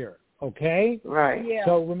major. okay? Right. Yeah.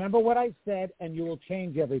 So remember what I said, and you will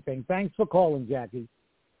change everything. Thanks for calling, Jackie.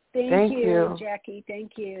 Thank you, Jackie.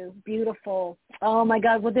 Thank you. Beautiful. Oh, my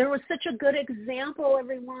God. Well, there was such a good example,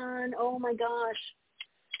 everyone. Oh, my gosh.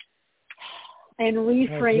 And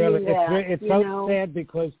reframing it's so sad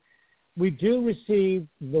because we do receive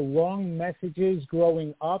the wrong messages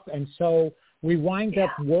growing up, and so we wind up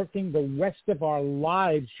working the rest of our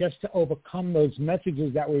lives just to overcome those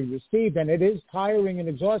messages that we received, and it is tiring and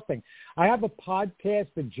exhausting. I have a podcast,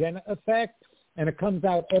 The Genna Effect, and it comes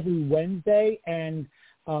out every Wednesday, and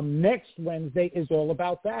next Wednesday is all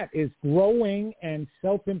about that. Is growing and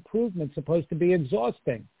self-improvement supposed to be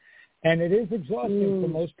exhausting? And it is exhausting for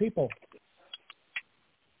most people.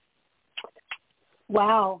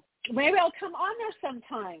 Wow. Maybe I'll come on there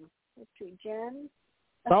sometime. Let's see, Jen.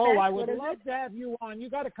 Oh, I would love to have you on. You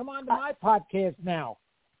got to come on to my podcast now.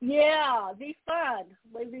 Yeah, be fun.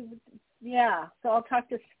 Maybe, so I'll talk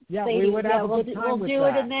to Sadie. We would have a good time with that.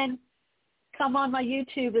 We'll do it and then come on my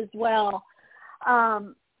YouTube as well.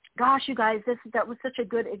 Gosh, you guys, that was such a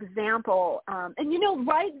good example. And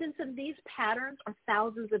right, Vincent, these patterns are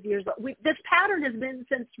thousands of years old. This pattern has been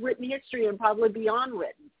since written history and probably beyond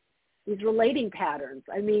written. These relating patterns.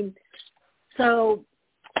 I mean, so.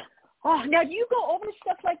 Oh, now do you go over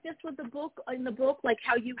stuff like this with in the book, like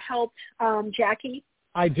how you helped Jackie?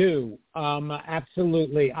 I do,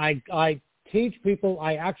 absolutely. I teach people.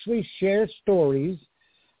 I actually share stories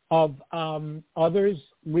of others'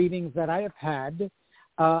 readings that I have had,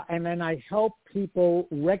 and then I help people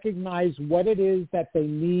recognize what it is that they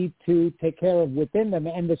need to take care of within them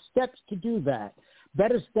and the steps to do that.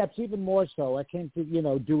 Better steps, even more so. I can't,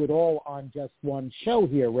 do it all on just one show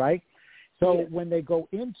here, right? So when they go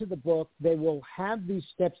into the book, they will have these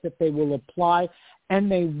steps that they will apply,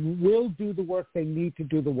 and they will do the work they need to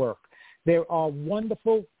do the work. There are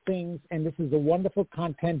wonderful things, and this is a wonderful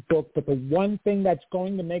content book, but the one thing that's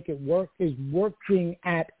going to make it work is working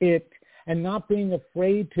at it and not being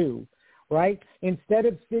afraid to, right? Instead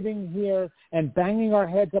of sitting here and banging our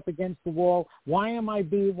heads up against the wall, why am I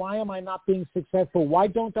not being successful? Why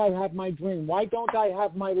don't I have my dream? Why don't I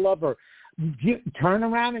have my lover? You turn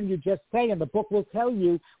around and you just say, and the book will tell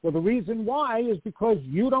you, well, the reason why is because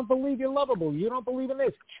you don't believe you're lovable. You don't believe in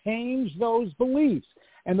this. Change those beliefs.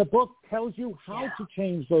 And the book tells you how to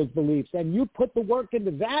change those beliefs. And you put the work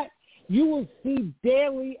into that, you will see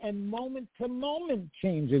daily and moment-to-moment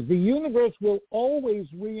changes. The universe will always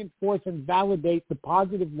reinforce and validate the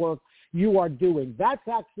positive work you are doing. That's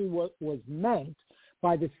actually what was meant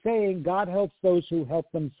by the saying, God helps those who help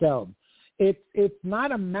themselves. It's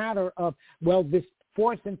not a matter of, well, this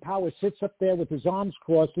force and power sits up there with his arms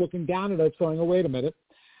crossed looking down at us going, oh, wait a minute.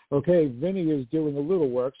 Okay, Vinny is doing a little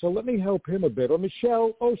work, so let me help him a bit. Or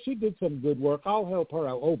Michelle, she did some good work. I'll help her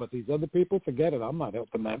out. Oh, but these other people, forget it. I'm not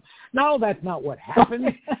helping them. No, that's not what happens.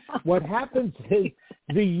 What happens is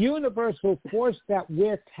the universal force that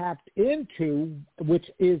we're tapped into, which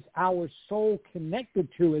is our soul connected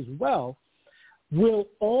to as well, will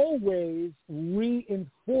always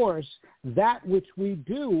reinforce that which we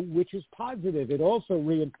do, which is positive. It also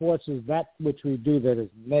reinforces that which we do that is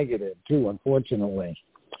negative, too, unfortunately.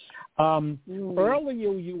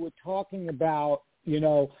 Earlier you were talking about,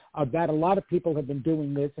 that a lot of people have been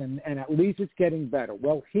doing this, and at least it's getting better.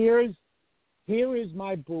 Well, here is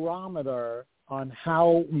my barometer on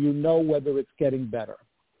how you know whether it's getting better.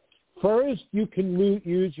 First, you can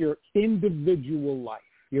use your individual life.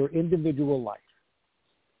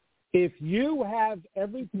 If you have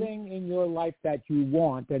everything in your life that you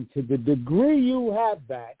want, and to the degree you have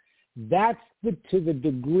that, that's to the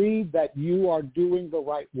degree that you are doing the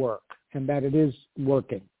right work and that it is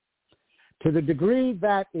working. To the degree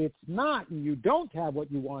that it's not and you don't have what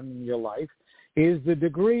you want in your life is the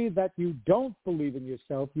degree that you don't believe in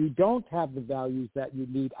yourself, you don't have the values that you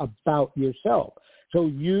need about yourself. So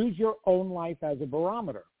use your own life as a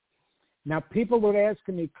barometer. Now, people are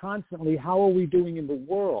asking me constantly, how are we doing in the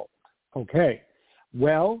world? Okay,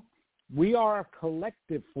 well, we are a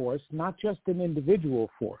collective force, not just an individual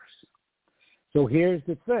force. So here's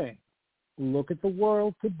the thing. Look at the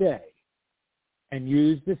world today and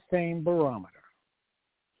use the same barometer.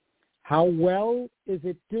 How well is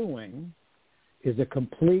it doing is a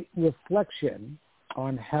complete reflection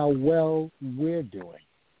on how well we're doing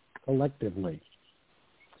collectively.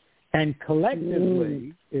 And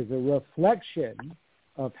collectively is a reflection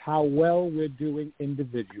of how well we're doing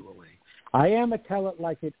individually. I am a tell it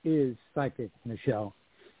like it is psychic, Michelle.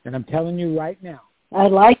 And I'm telling you right now.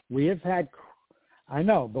 We've had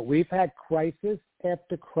crisis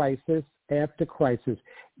after crisis after crisis.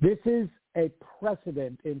 This is a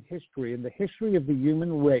precedent in history, in the history of the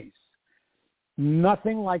human race.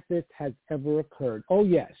 Nothing like this has ever occurred. Oh,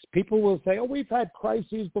 yes. People will say, oh, we've had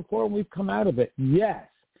crises before and we've come out of it. Yes.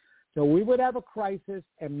 So we would have a crisis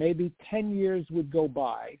and maybe 10 years would go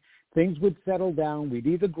by. Things would settle down. We'd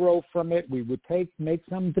either grow from it. We would make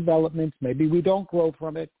some developments. Maybe we don't grow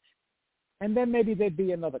from it. And then maybe there'd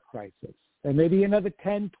be another crisis. And maybe another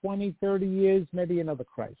 10, 20, 30 years, maybe another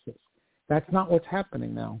crisis. That's not what's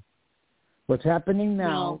happening now. What's happening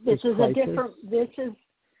now this is crisis.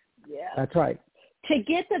 That's right. To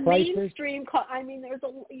get the crisis. mainstream,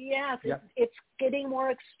 it's getting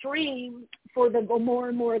more extreme for the more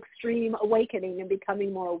and more extreme awakening and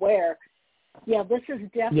becoming more aware. Yeah, this is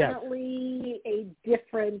definitely a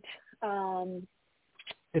different.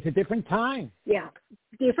 It's a different time. Yeah,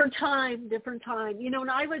 different time.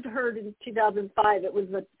 And I was heard in 2005, it was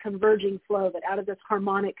the converging flow, that out of this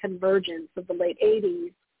harmonic convergence of the late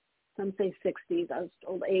 80s, some say 60s, I was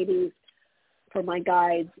told 80s for my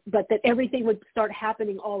guides, but that everything would start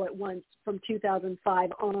happening all at once from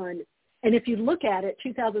 2005 on. And if you look at it,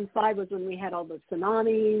 2005 was when we had all the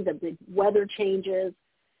tsunamis, the big weather changes.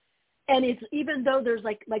 And it's, even though there's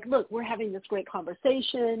like, look, we're having this great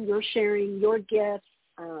conversation, you're sharing your gifts,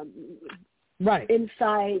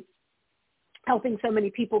 insights, helping so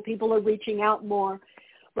many people. People are reaching out more.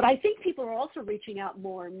 But I think people are also reaching out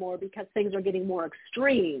more and more because things are getting more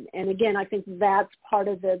extreme. And again, I think that's part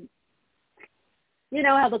of the,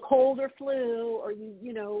 how the cold or flu or,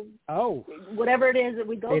 whatever it is that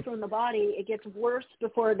we go through in the body, it gets worse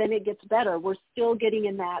before then it gets better. We're still getting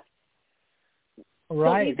in that.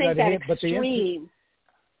 Right. Don't you think that extreme?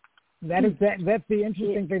 That's the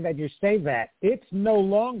interesting thing that you say that. It's no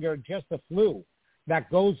longer just a flu that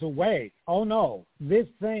goes away. Oh, no. This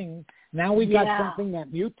thing, now we got something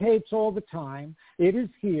that mutates all the time. It is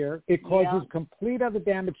here. It causes complete other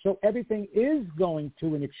damage. So everything is going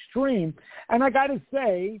to an extreme. And I got to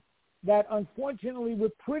say that, unfortunately, we're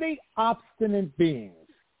pretty obstinate beings.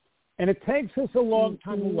 And it takes us a long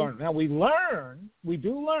time to learn. Now, we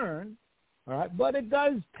do learn. All right, but it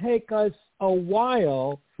does take us a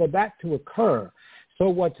while for that to occur. So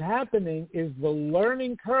what's happening is the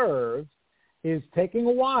learning curve is taking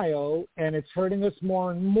a while, and it's hurting us more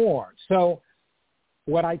and more. So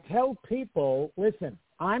what I tell people, listen,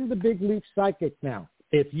 I'm the big leaf psychic now.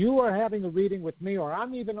 If you are having a reading with me or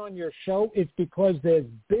I'm even on your show, it's because there's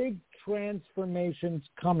big transformations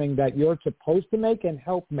coming that you're supposed to make and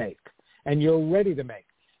help make, and you're ready to make.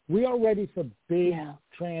 We are ready for big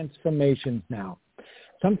transformations now.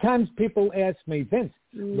 Sometimes people ask me, Vince,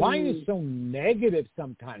 why are you so negative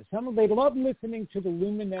sometimes? They love listening to the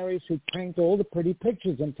luminaries who paint all the pretty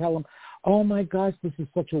pictures and tell them, oh, my gosh, this is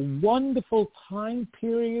such a wonderful time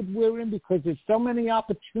period we're in because there's so many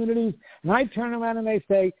opportunities. And I turn around and I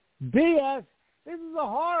say, BS, this is a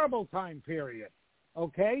horrible time period.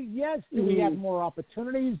 Okay? Yes, do we have more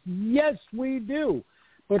opportunities? Yes, we do.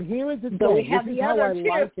 But here is the thing. This is how I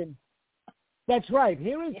liken. That's right.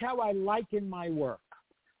 Here is how I liken my work.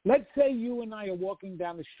 Let's say you and I are walking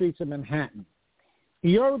down the streets of Manhattan.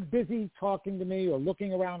 You're busy talking to me or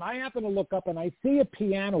looking around. I happen to look up and I see a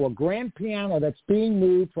piano, a grand piano that's being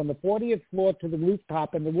moved from the 40th floor to the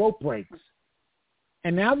rooftop, and the rope breaks.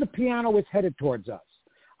 And now the piano is headed towards us.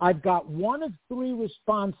 I've got one of three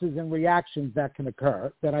responses and reactions that can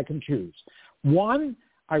occur that I can choose. One,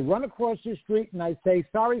 I run across the street and I say,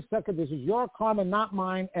 sorry, sucker, this is your karma, not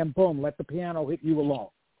mine, and boom, let the piano hit you alone.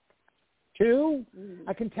 Two,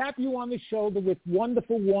 I can tap you on the shoulder with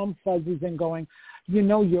wonderful warm fuzzies and going,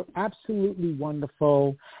 you're absolutely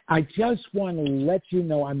wonderful. I just want to let you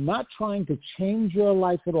know I'm not trying to change your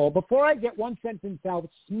life at all. Before I get one sentence out,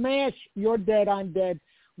 smash, you're dead, I'm dead,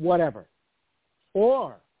 whatever.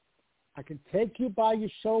 Or I can take you by your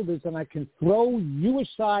shoulders and I can throw you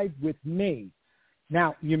aside with me.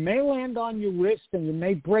 Now, you may land on your wrist and you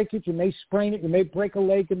may break it, you may sprain it, you may break a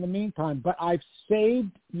leg in the meantime, but I've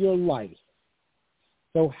saved your life.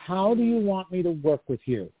 So how do you want me to work with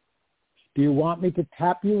you? Do you want me to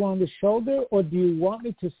tap you on the shoulder or do you want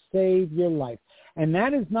me to save your life? And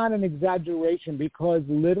that is not an exaggeration because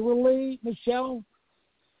literally, Michelle,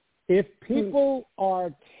 if people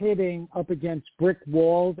are hitting up against brick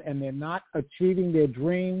walls and they're not achieving their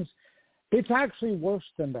dreams, it's actually worse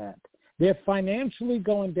than that. They're financially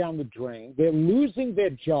going down the drain. They're losing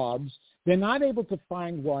their jobs. They're not able to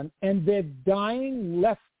find one. And they're dying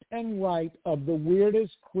left and right of the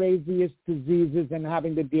weirdest, craziest diseases and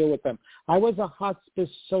having to deal with them. I was a hospice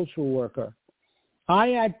social worker. I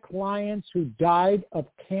had clients who died of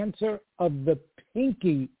cancer of the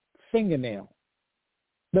pinky fingernail.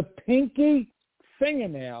 The pinky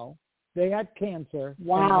fingernail They had cancer.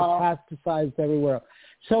 Wow. And it metastasized everywhere.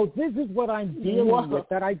 So this is what I'm dealing with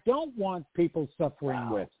that I don't want people suffering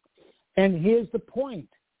with. And here's the point.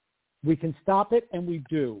 We can stop it, and we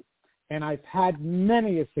do. And I've had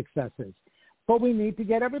many successes. But we need to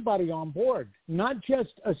get everybody on board, not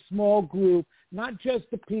just a small group, not just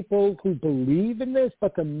the people who believe in this,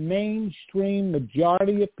 but the mainstream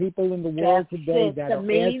majority of people in the world today that are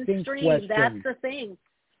asking questions. That's the thing.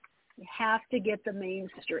 You have to get the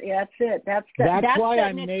mainstream. That's it. That's why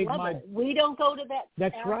I next made level. We don't go to that.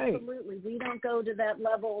 That's right. Absolutely. We don't go to that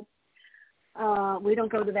level. We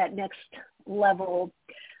don't go to that next level.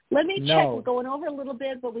 Let me check. We're going over a little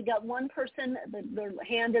bit, but we got one person. Their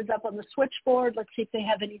hand is up on the switchboard. Let's see if they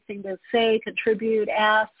have anything to say, contribute,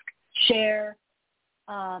 ask, share.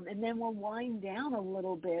 And then we'll wind down a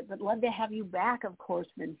little bit. But love to have you back, of course,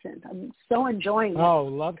 Vincent. I'm so enjoying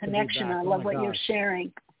love connection. To be back. I love what you're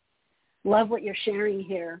sharing. Love what you're sharing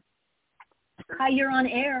here. Hi, you're on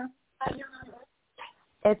air.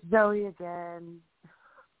 It's Zoe again.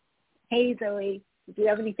 Hey, Zoe. Do you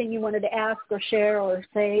have anything you wanted to ask or share or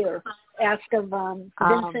say or ask of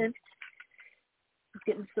Vincent?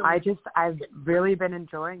 I've really been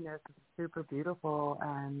enjoying this. It's super beautiful,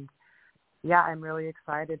 and yeah, I'm really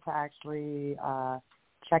excited to actually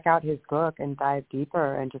check out his book and dive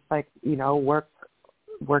deeper and just work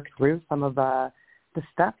through some of the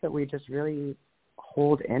stuff that we just really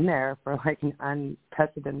hold in there for like an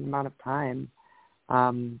unprecedented amount of time.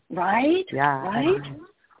 Right? Yeah. Right?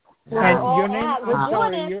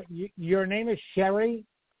 And your name is Sherry?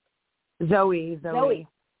 Zoe. Zoe.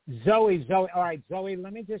 All right, Zoe,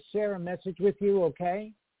 let me just share a message with you,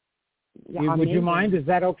 okay? Yeah, would you mind? Is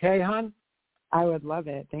that okay, hon? I would love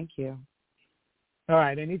it. Thank you. All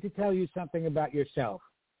right, I need to tell you something about yourself.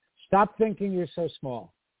 Stop thinking you're so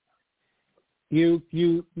small. You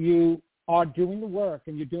are doing the work,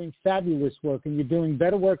 and you're doing fabulous work, and you're doing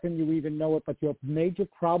better work than you even know it, but your major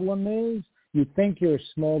problem is you think you're a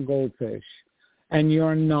small goldfish, and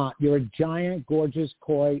you're not. You're a giant, gorgeous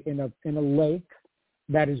koi in a lake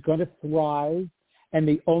that is going to thrive, and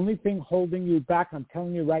the only thing holding you back, I'm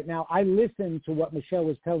telling you right now, I listened to what Michelle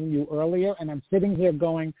was telling you earlier, and I'm sitting here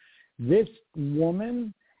going, this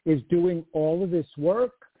woman is doing all of this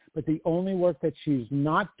work, but the only work that she's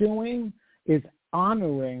not doing is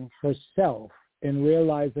honoring herself and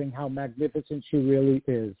realizing how magnificent she really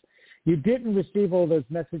is. You didn't receive all those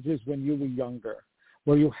messages when you were younger.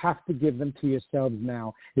 Well, you have to give them to yourselves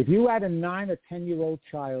now. If you had a 9 or 10-year-old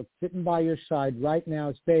child sitting by your side right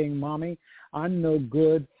now saying, Mommy, I'm no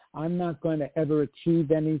good. I'm not going to ever achieve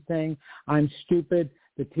anything. I'm stupid.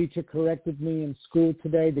 The teacher corrected me in school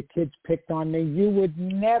today. The kids picked on me. You would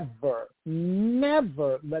never,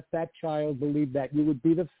 never let that child believe that. You would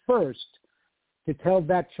be the first to tell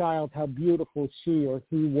that child how beautiful she or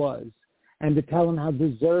he was and to tell him how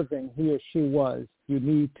deserving he or she was. You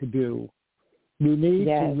need to do. You need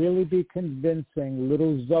to really be convincing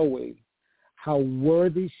little Zoe how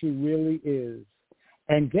worthy she really is.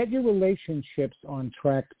 And get your relationships on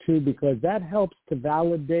track, too, because that helps to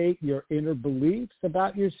validate your inner beliefs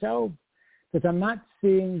about yourself. Because I'm not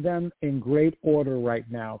seeing them in great order right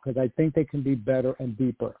now, because I think they can be better and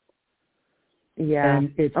deeper. Yeah,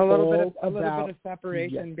 and it's a little bit of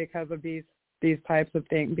separation because of these types of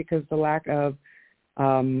things, because the lack of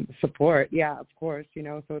support. Yeah, of course,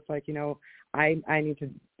 so it's like, I need to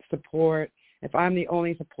support. If I'm the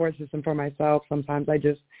only support system for myself, sometimes I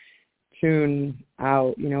just tune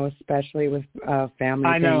out, especially with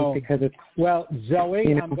family things, because it's... Well,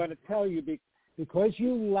 Zoe, I'm going to tell you, because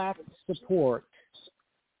you lack support,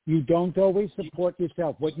 you don't always support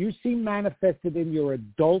yourself. What you see manifested in your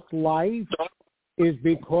adult life is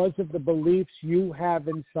because of the beliefs you have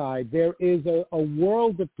inside. There is a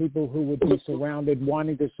world of people who would be surrounded,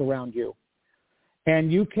 wanting to surround you.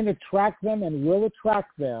 And you can attract them and will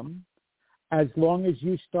attract them as long as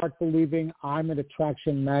you start believing I'm an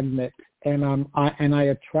attraction magnet and I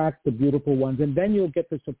attract the beautiful ones. And then you'll get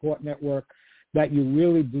the support network that you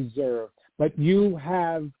really deserve. But you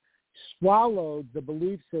have swallowed the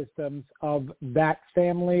belief systems of that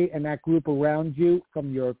family and that group around you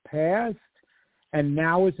from your past. And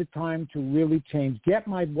now is the time to really change. Get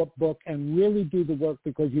my book and really do the work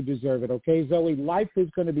because you deserve it. Okay, Zoe, life is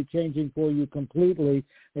going to be changing for you completely,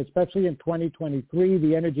 especially in 2023,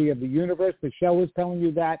 the energy of the universe. Michelle was telling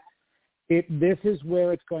you that. This is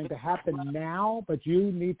where it's going to happen now, but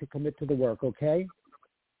you need to commit to the work, okay?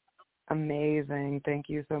 Amazing. Thank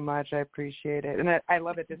you so much. I appreciate it. And I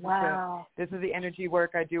love it. This is the energy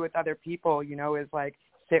work I do with other people, is like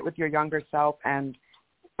sit with your younger self and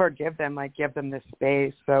forgive them, like give them this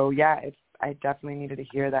space. So yeah, I definitely needed to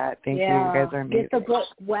hear that. Thank you. You Yeah. guys are amazing. Get the book.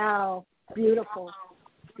 Wow. Beautiful.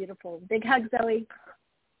 Beautiful. Big hug, Zoe.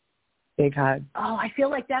 Big hug. Oh, I feel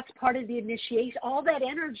like that's part of the initiation. All that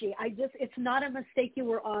energy. It's not a mistake you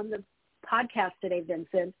were on the podcast today,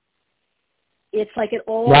 Vincent. It's like it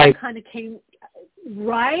all kind of came,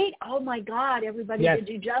 right? Oh, my God, everybody, yes. Did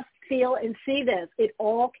you just feel and see this? It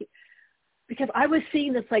all, because I was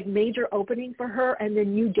seeing this like major opening for her, and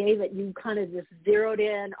then you gave it, you kind of just zeroed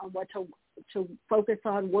in on what to focus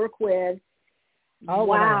on, work with. Oh, wow.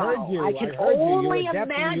 when I heard you. I can heard only you.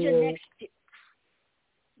 imagine next year.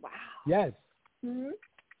 Wow. Yes. Mm-hmm.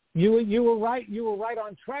 You were right. You were right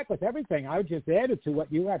on track with everything. I just added to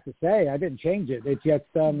what you had to say. I didn't change it. It's just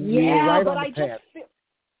you were right on the path.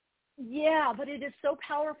 Yeah, but it is so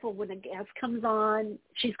powerful when a guest comes on.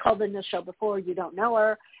 She's called in the show before. You don't know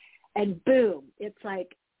her, and boom, it's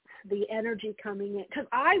like the energy coming in. Because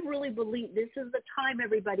I really believe this is the time,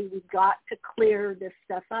 everybody. We've got to clear this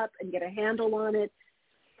stuff up and get a handle on it.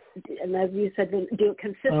 And as you said, then do it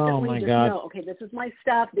consistently. Oh my just God. know, okay, this is my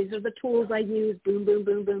stuff. These are the tools I use. Boom, boom,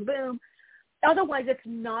 boom, boom, boom. Otherwise, it's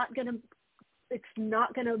not gonna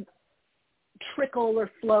trickle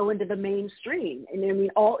or flow into the mainstream. And I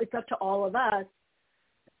mean, it's up to all of us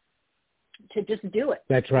to just do it.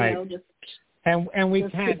 That's right. You know, and we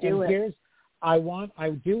can. And it. here's, I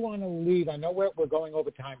do want to leave. I know we're going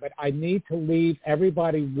over time, but I need to leave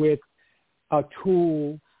everybody with a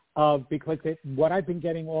tool. Because what I've been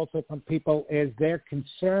getting also from people is their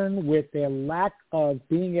concern with their lack of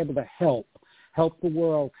being able to help the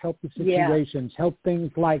world, help the situations, help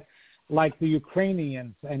things like the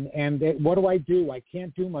Ukrainians, and what do? I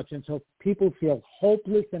can't do much. And so people feel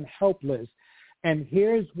hopeless and helpless. And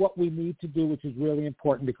here's what we need to do, which is really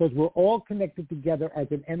important, because we're all connected together as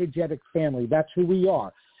an energetic family. That's who we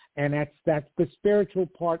are. And that's the spiritual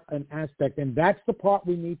part and aspect, and that's the part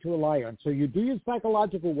we need to rely on. So you do your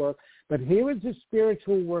psychological work, but here is the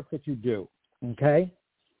spiritual work that you do, okay?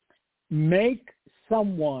 Make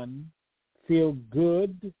someone feel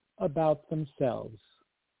good about themselves.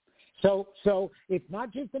 So it's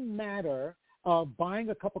not just a matter of buying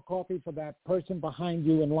a cup of coffee for that person behind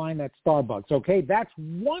you in line at Starbucks, okay? That's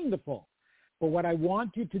wonderful. But what I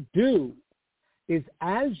want you to do is,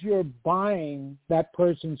 as you're buying that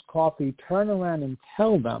person's coffee, turn around and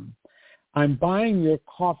tell them, I'm buying your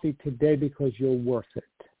coffee today because you're worth it,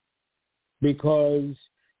 because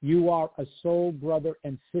you are a soul brother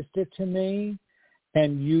and sister to me,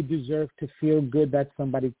 and you deserve to feel good that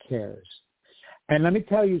somebody cares. And let me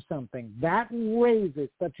tell you something, that raises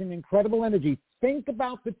such an incredible energy. Think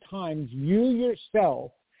about the times you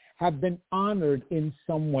yourself have been honored in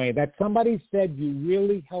some way, that somebody said, you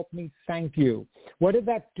really helped me, thank you. What did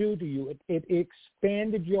that do to you? It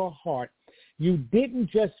expanded your heart. You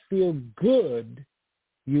didn't just feel good,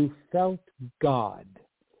 you felt God.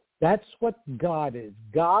 That's what God is.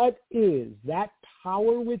 God is that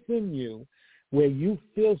power within you where you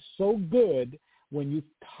feel so good when you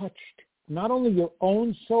touched not only your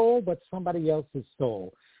own soul, but somebody else's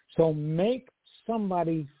soul. So make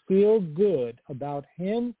somebody feel good about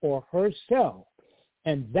him or herself,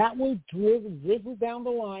 and that will trickle down the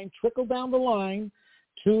line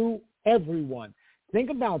to everyone. Think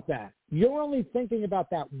about that. You're only thinking about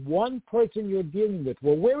that one person you're dealing with.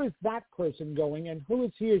 Well, where is that person going, and who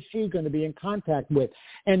is he or she going to be in contact with?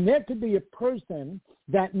 And there could be a person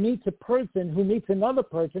that meets a person who meets another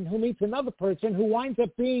person who meets another person who winds up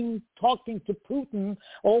talking to Putin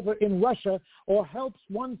over in Russia, or helps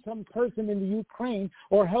some person in the Ukraine,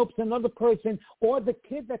 or helps another person, or the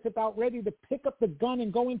kid that's about ready to pick up the gun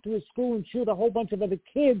and go into a school and shoot a whole bunch of other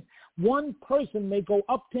kids. One person may go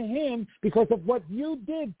up to him because of what you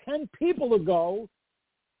did 10 people ago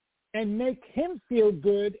and make him feel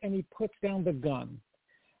good, and he puts down the gun.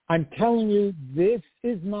 I'm telling you, this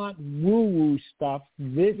is not woo-woo stuff.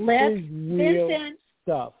 This is real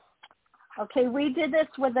stuff. Okay, we did this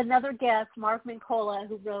with another guest, Mark Mincola,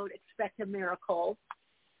 who wrote Expect a Miracle.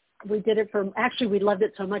 We did it we loved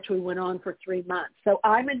it so much we went on for 3 months. So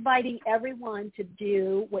I'm inviting everyone to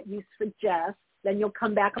do what you suggest. Then you'll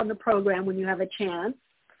come back on the program when you have a chance.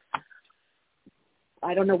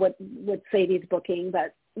 I don't know what Sadie's booking,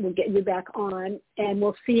 but we'll get you back on, and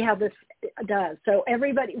we'll see how this does. So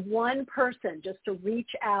everybody, one person, just to reach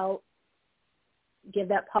out, give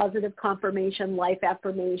that positive confirmation, life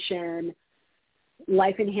affirmation,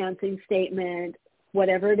 life-enhancing statement,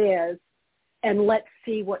 whatever it is, and let's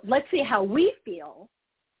see how we feel,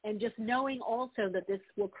 and just knowing also that this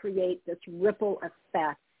will create this ripple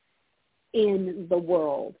effect in the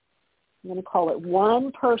world. I'm going to call it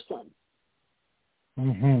one person.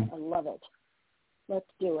 Mm-hmm. I love it. Let's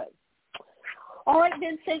do it. All right,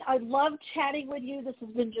 Vincent, I love chatting with you. This has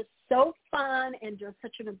been just so fun and just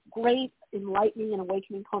such a great, enlightening, and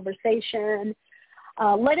awakening conversation.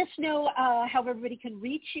 Let us know how everybody can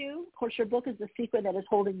reach you. Of course, your book is The Secret That Is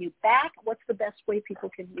Holding You Back. What's the best way people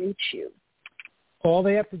can reach you? All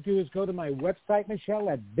they have to do is go to my website, Michelle,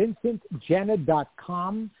 at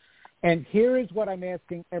vincentgenna.com. And here is what I'm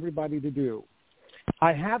asking everybody to do.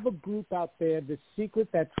 I have a group out there, The Secret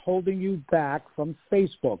That's Holding You Back, from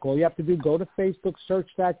Facebook. All you have to do, go to Facebook, search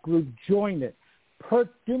that group, join it.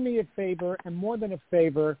 Do me a favor, and more than a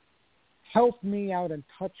favor, help me out and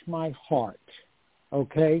touch my heart.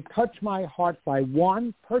 Okay? Touch my heart by,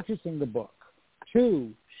 1, purchasing the book.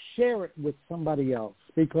 2, share it with somebody else,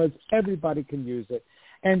 because everybody can use it.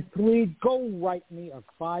 And 3, go write me a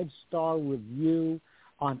 5-star review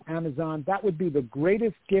on Amazon. That would be the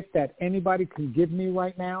greatest gift that anybody can give me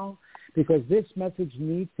right now, because this message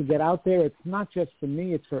needs to get out there. It's not just for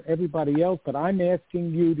me, it's for everybody else, but I'm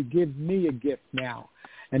asking you to give me a gift now.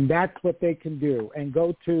 And that's what they can do. And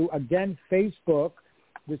go to, again, Facebook,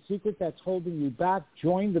 The Secret That's Holding You Back.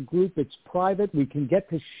 Join the group. It's private. We can get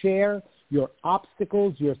to share your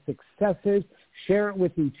obstacles, your successes. Share it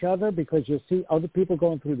with each other, because you'll see other people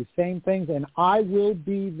going through the same things, and I will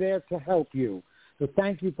be there to help you. So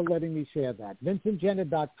thank you for letting me share that.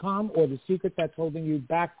 VincentGenna.com or The Secret That's Holding You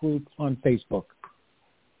Back group on Facebook.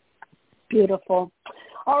 Beautiful.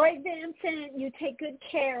 All right, Vincent, you take good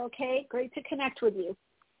care, okay? Great to connect with you.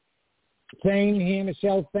 Same here,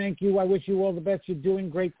 Michelle. Thank you. I wish you all the best. You're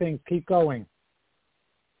doing great things. Keep going.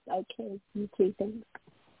 Okay, you too. Thanks.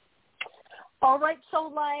 All right,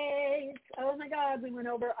 Soul Lights. Oh, my God, we went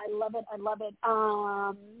over. I love it. I love it.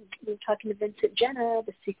 We're talking to Vincent Genna,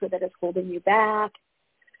 The Secret That Is Holding You Back.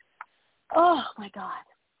 Oh, my God.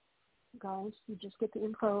 Guys, you just get the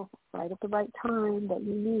info right at the right time that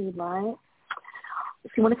you need, right?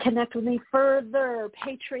 If you want to connect with me further,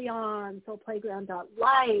 Patreon,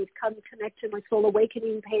 soulplayground.life. Come connect to my Soul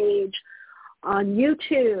Awakening page on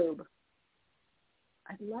YouTube.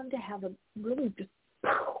 I'd love to have a really just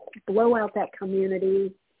blow out that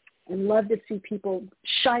community, and love to see people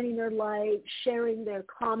shining their light, sharing their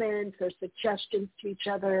comments or suggestions to each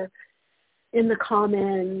other in the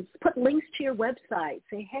comments. Put links to your website.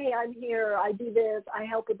 Say, hey, I'm here. I do this. I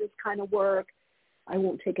help with this kind of work. I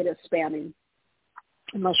won't take it as spamming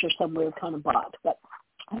unless you're some weird kind of bot. But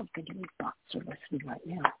I don't think any bots are listening right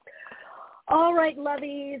now. All right,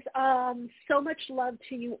 lovies. So much love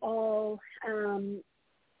to you all.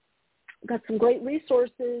 Got some great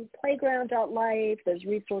resources, playground.life. There's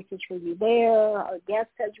resources for you there. Our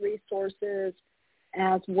guest has resources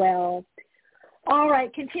as well. All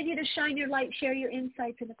right, continue to shine your light, share your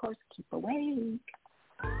insights, and, of course, keep awake.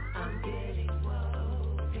 I'm getting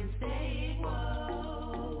woke and staying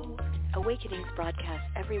woke. Awakenings broadcast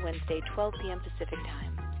every Wednesday, 12 p.m. Pacific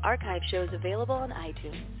Time. Archive shows available on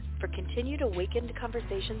iTunes. For continued awakened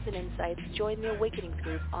conversations and insights, join the Awakenings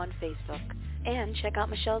group on Facebook. And check out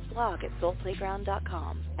Michelle's blog at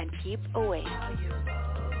soulplayground.com. And keep awake.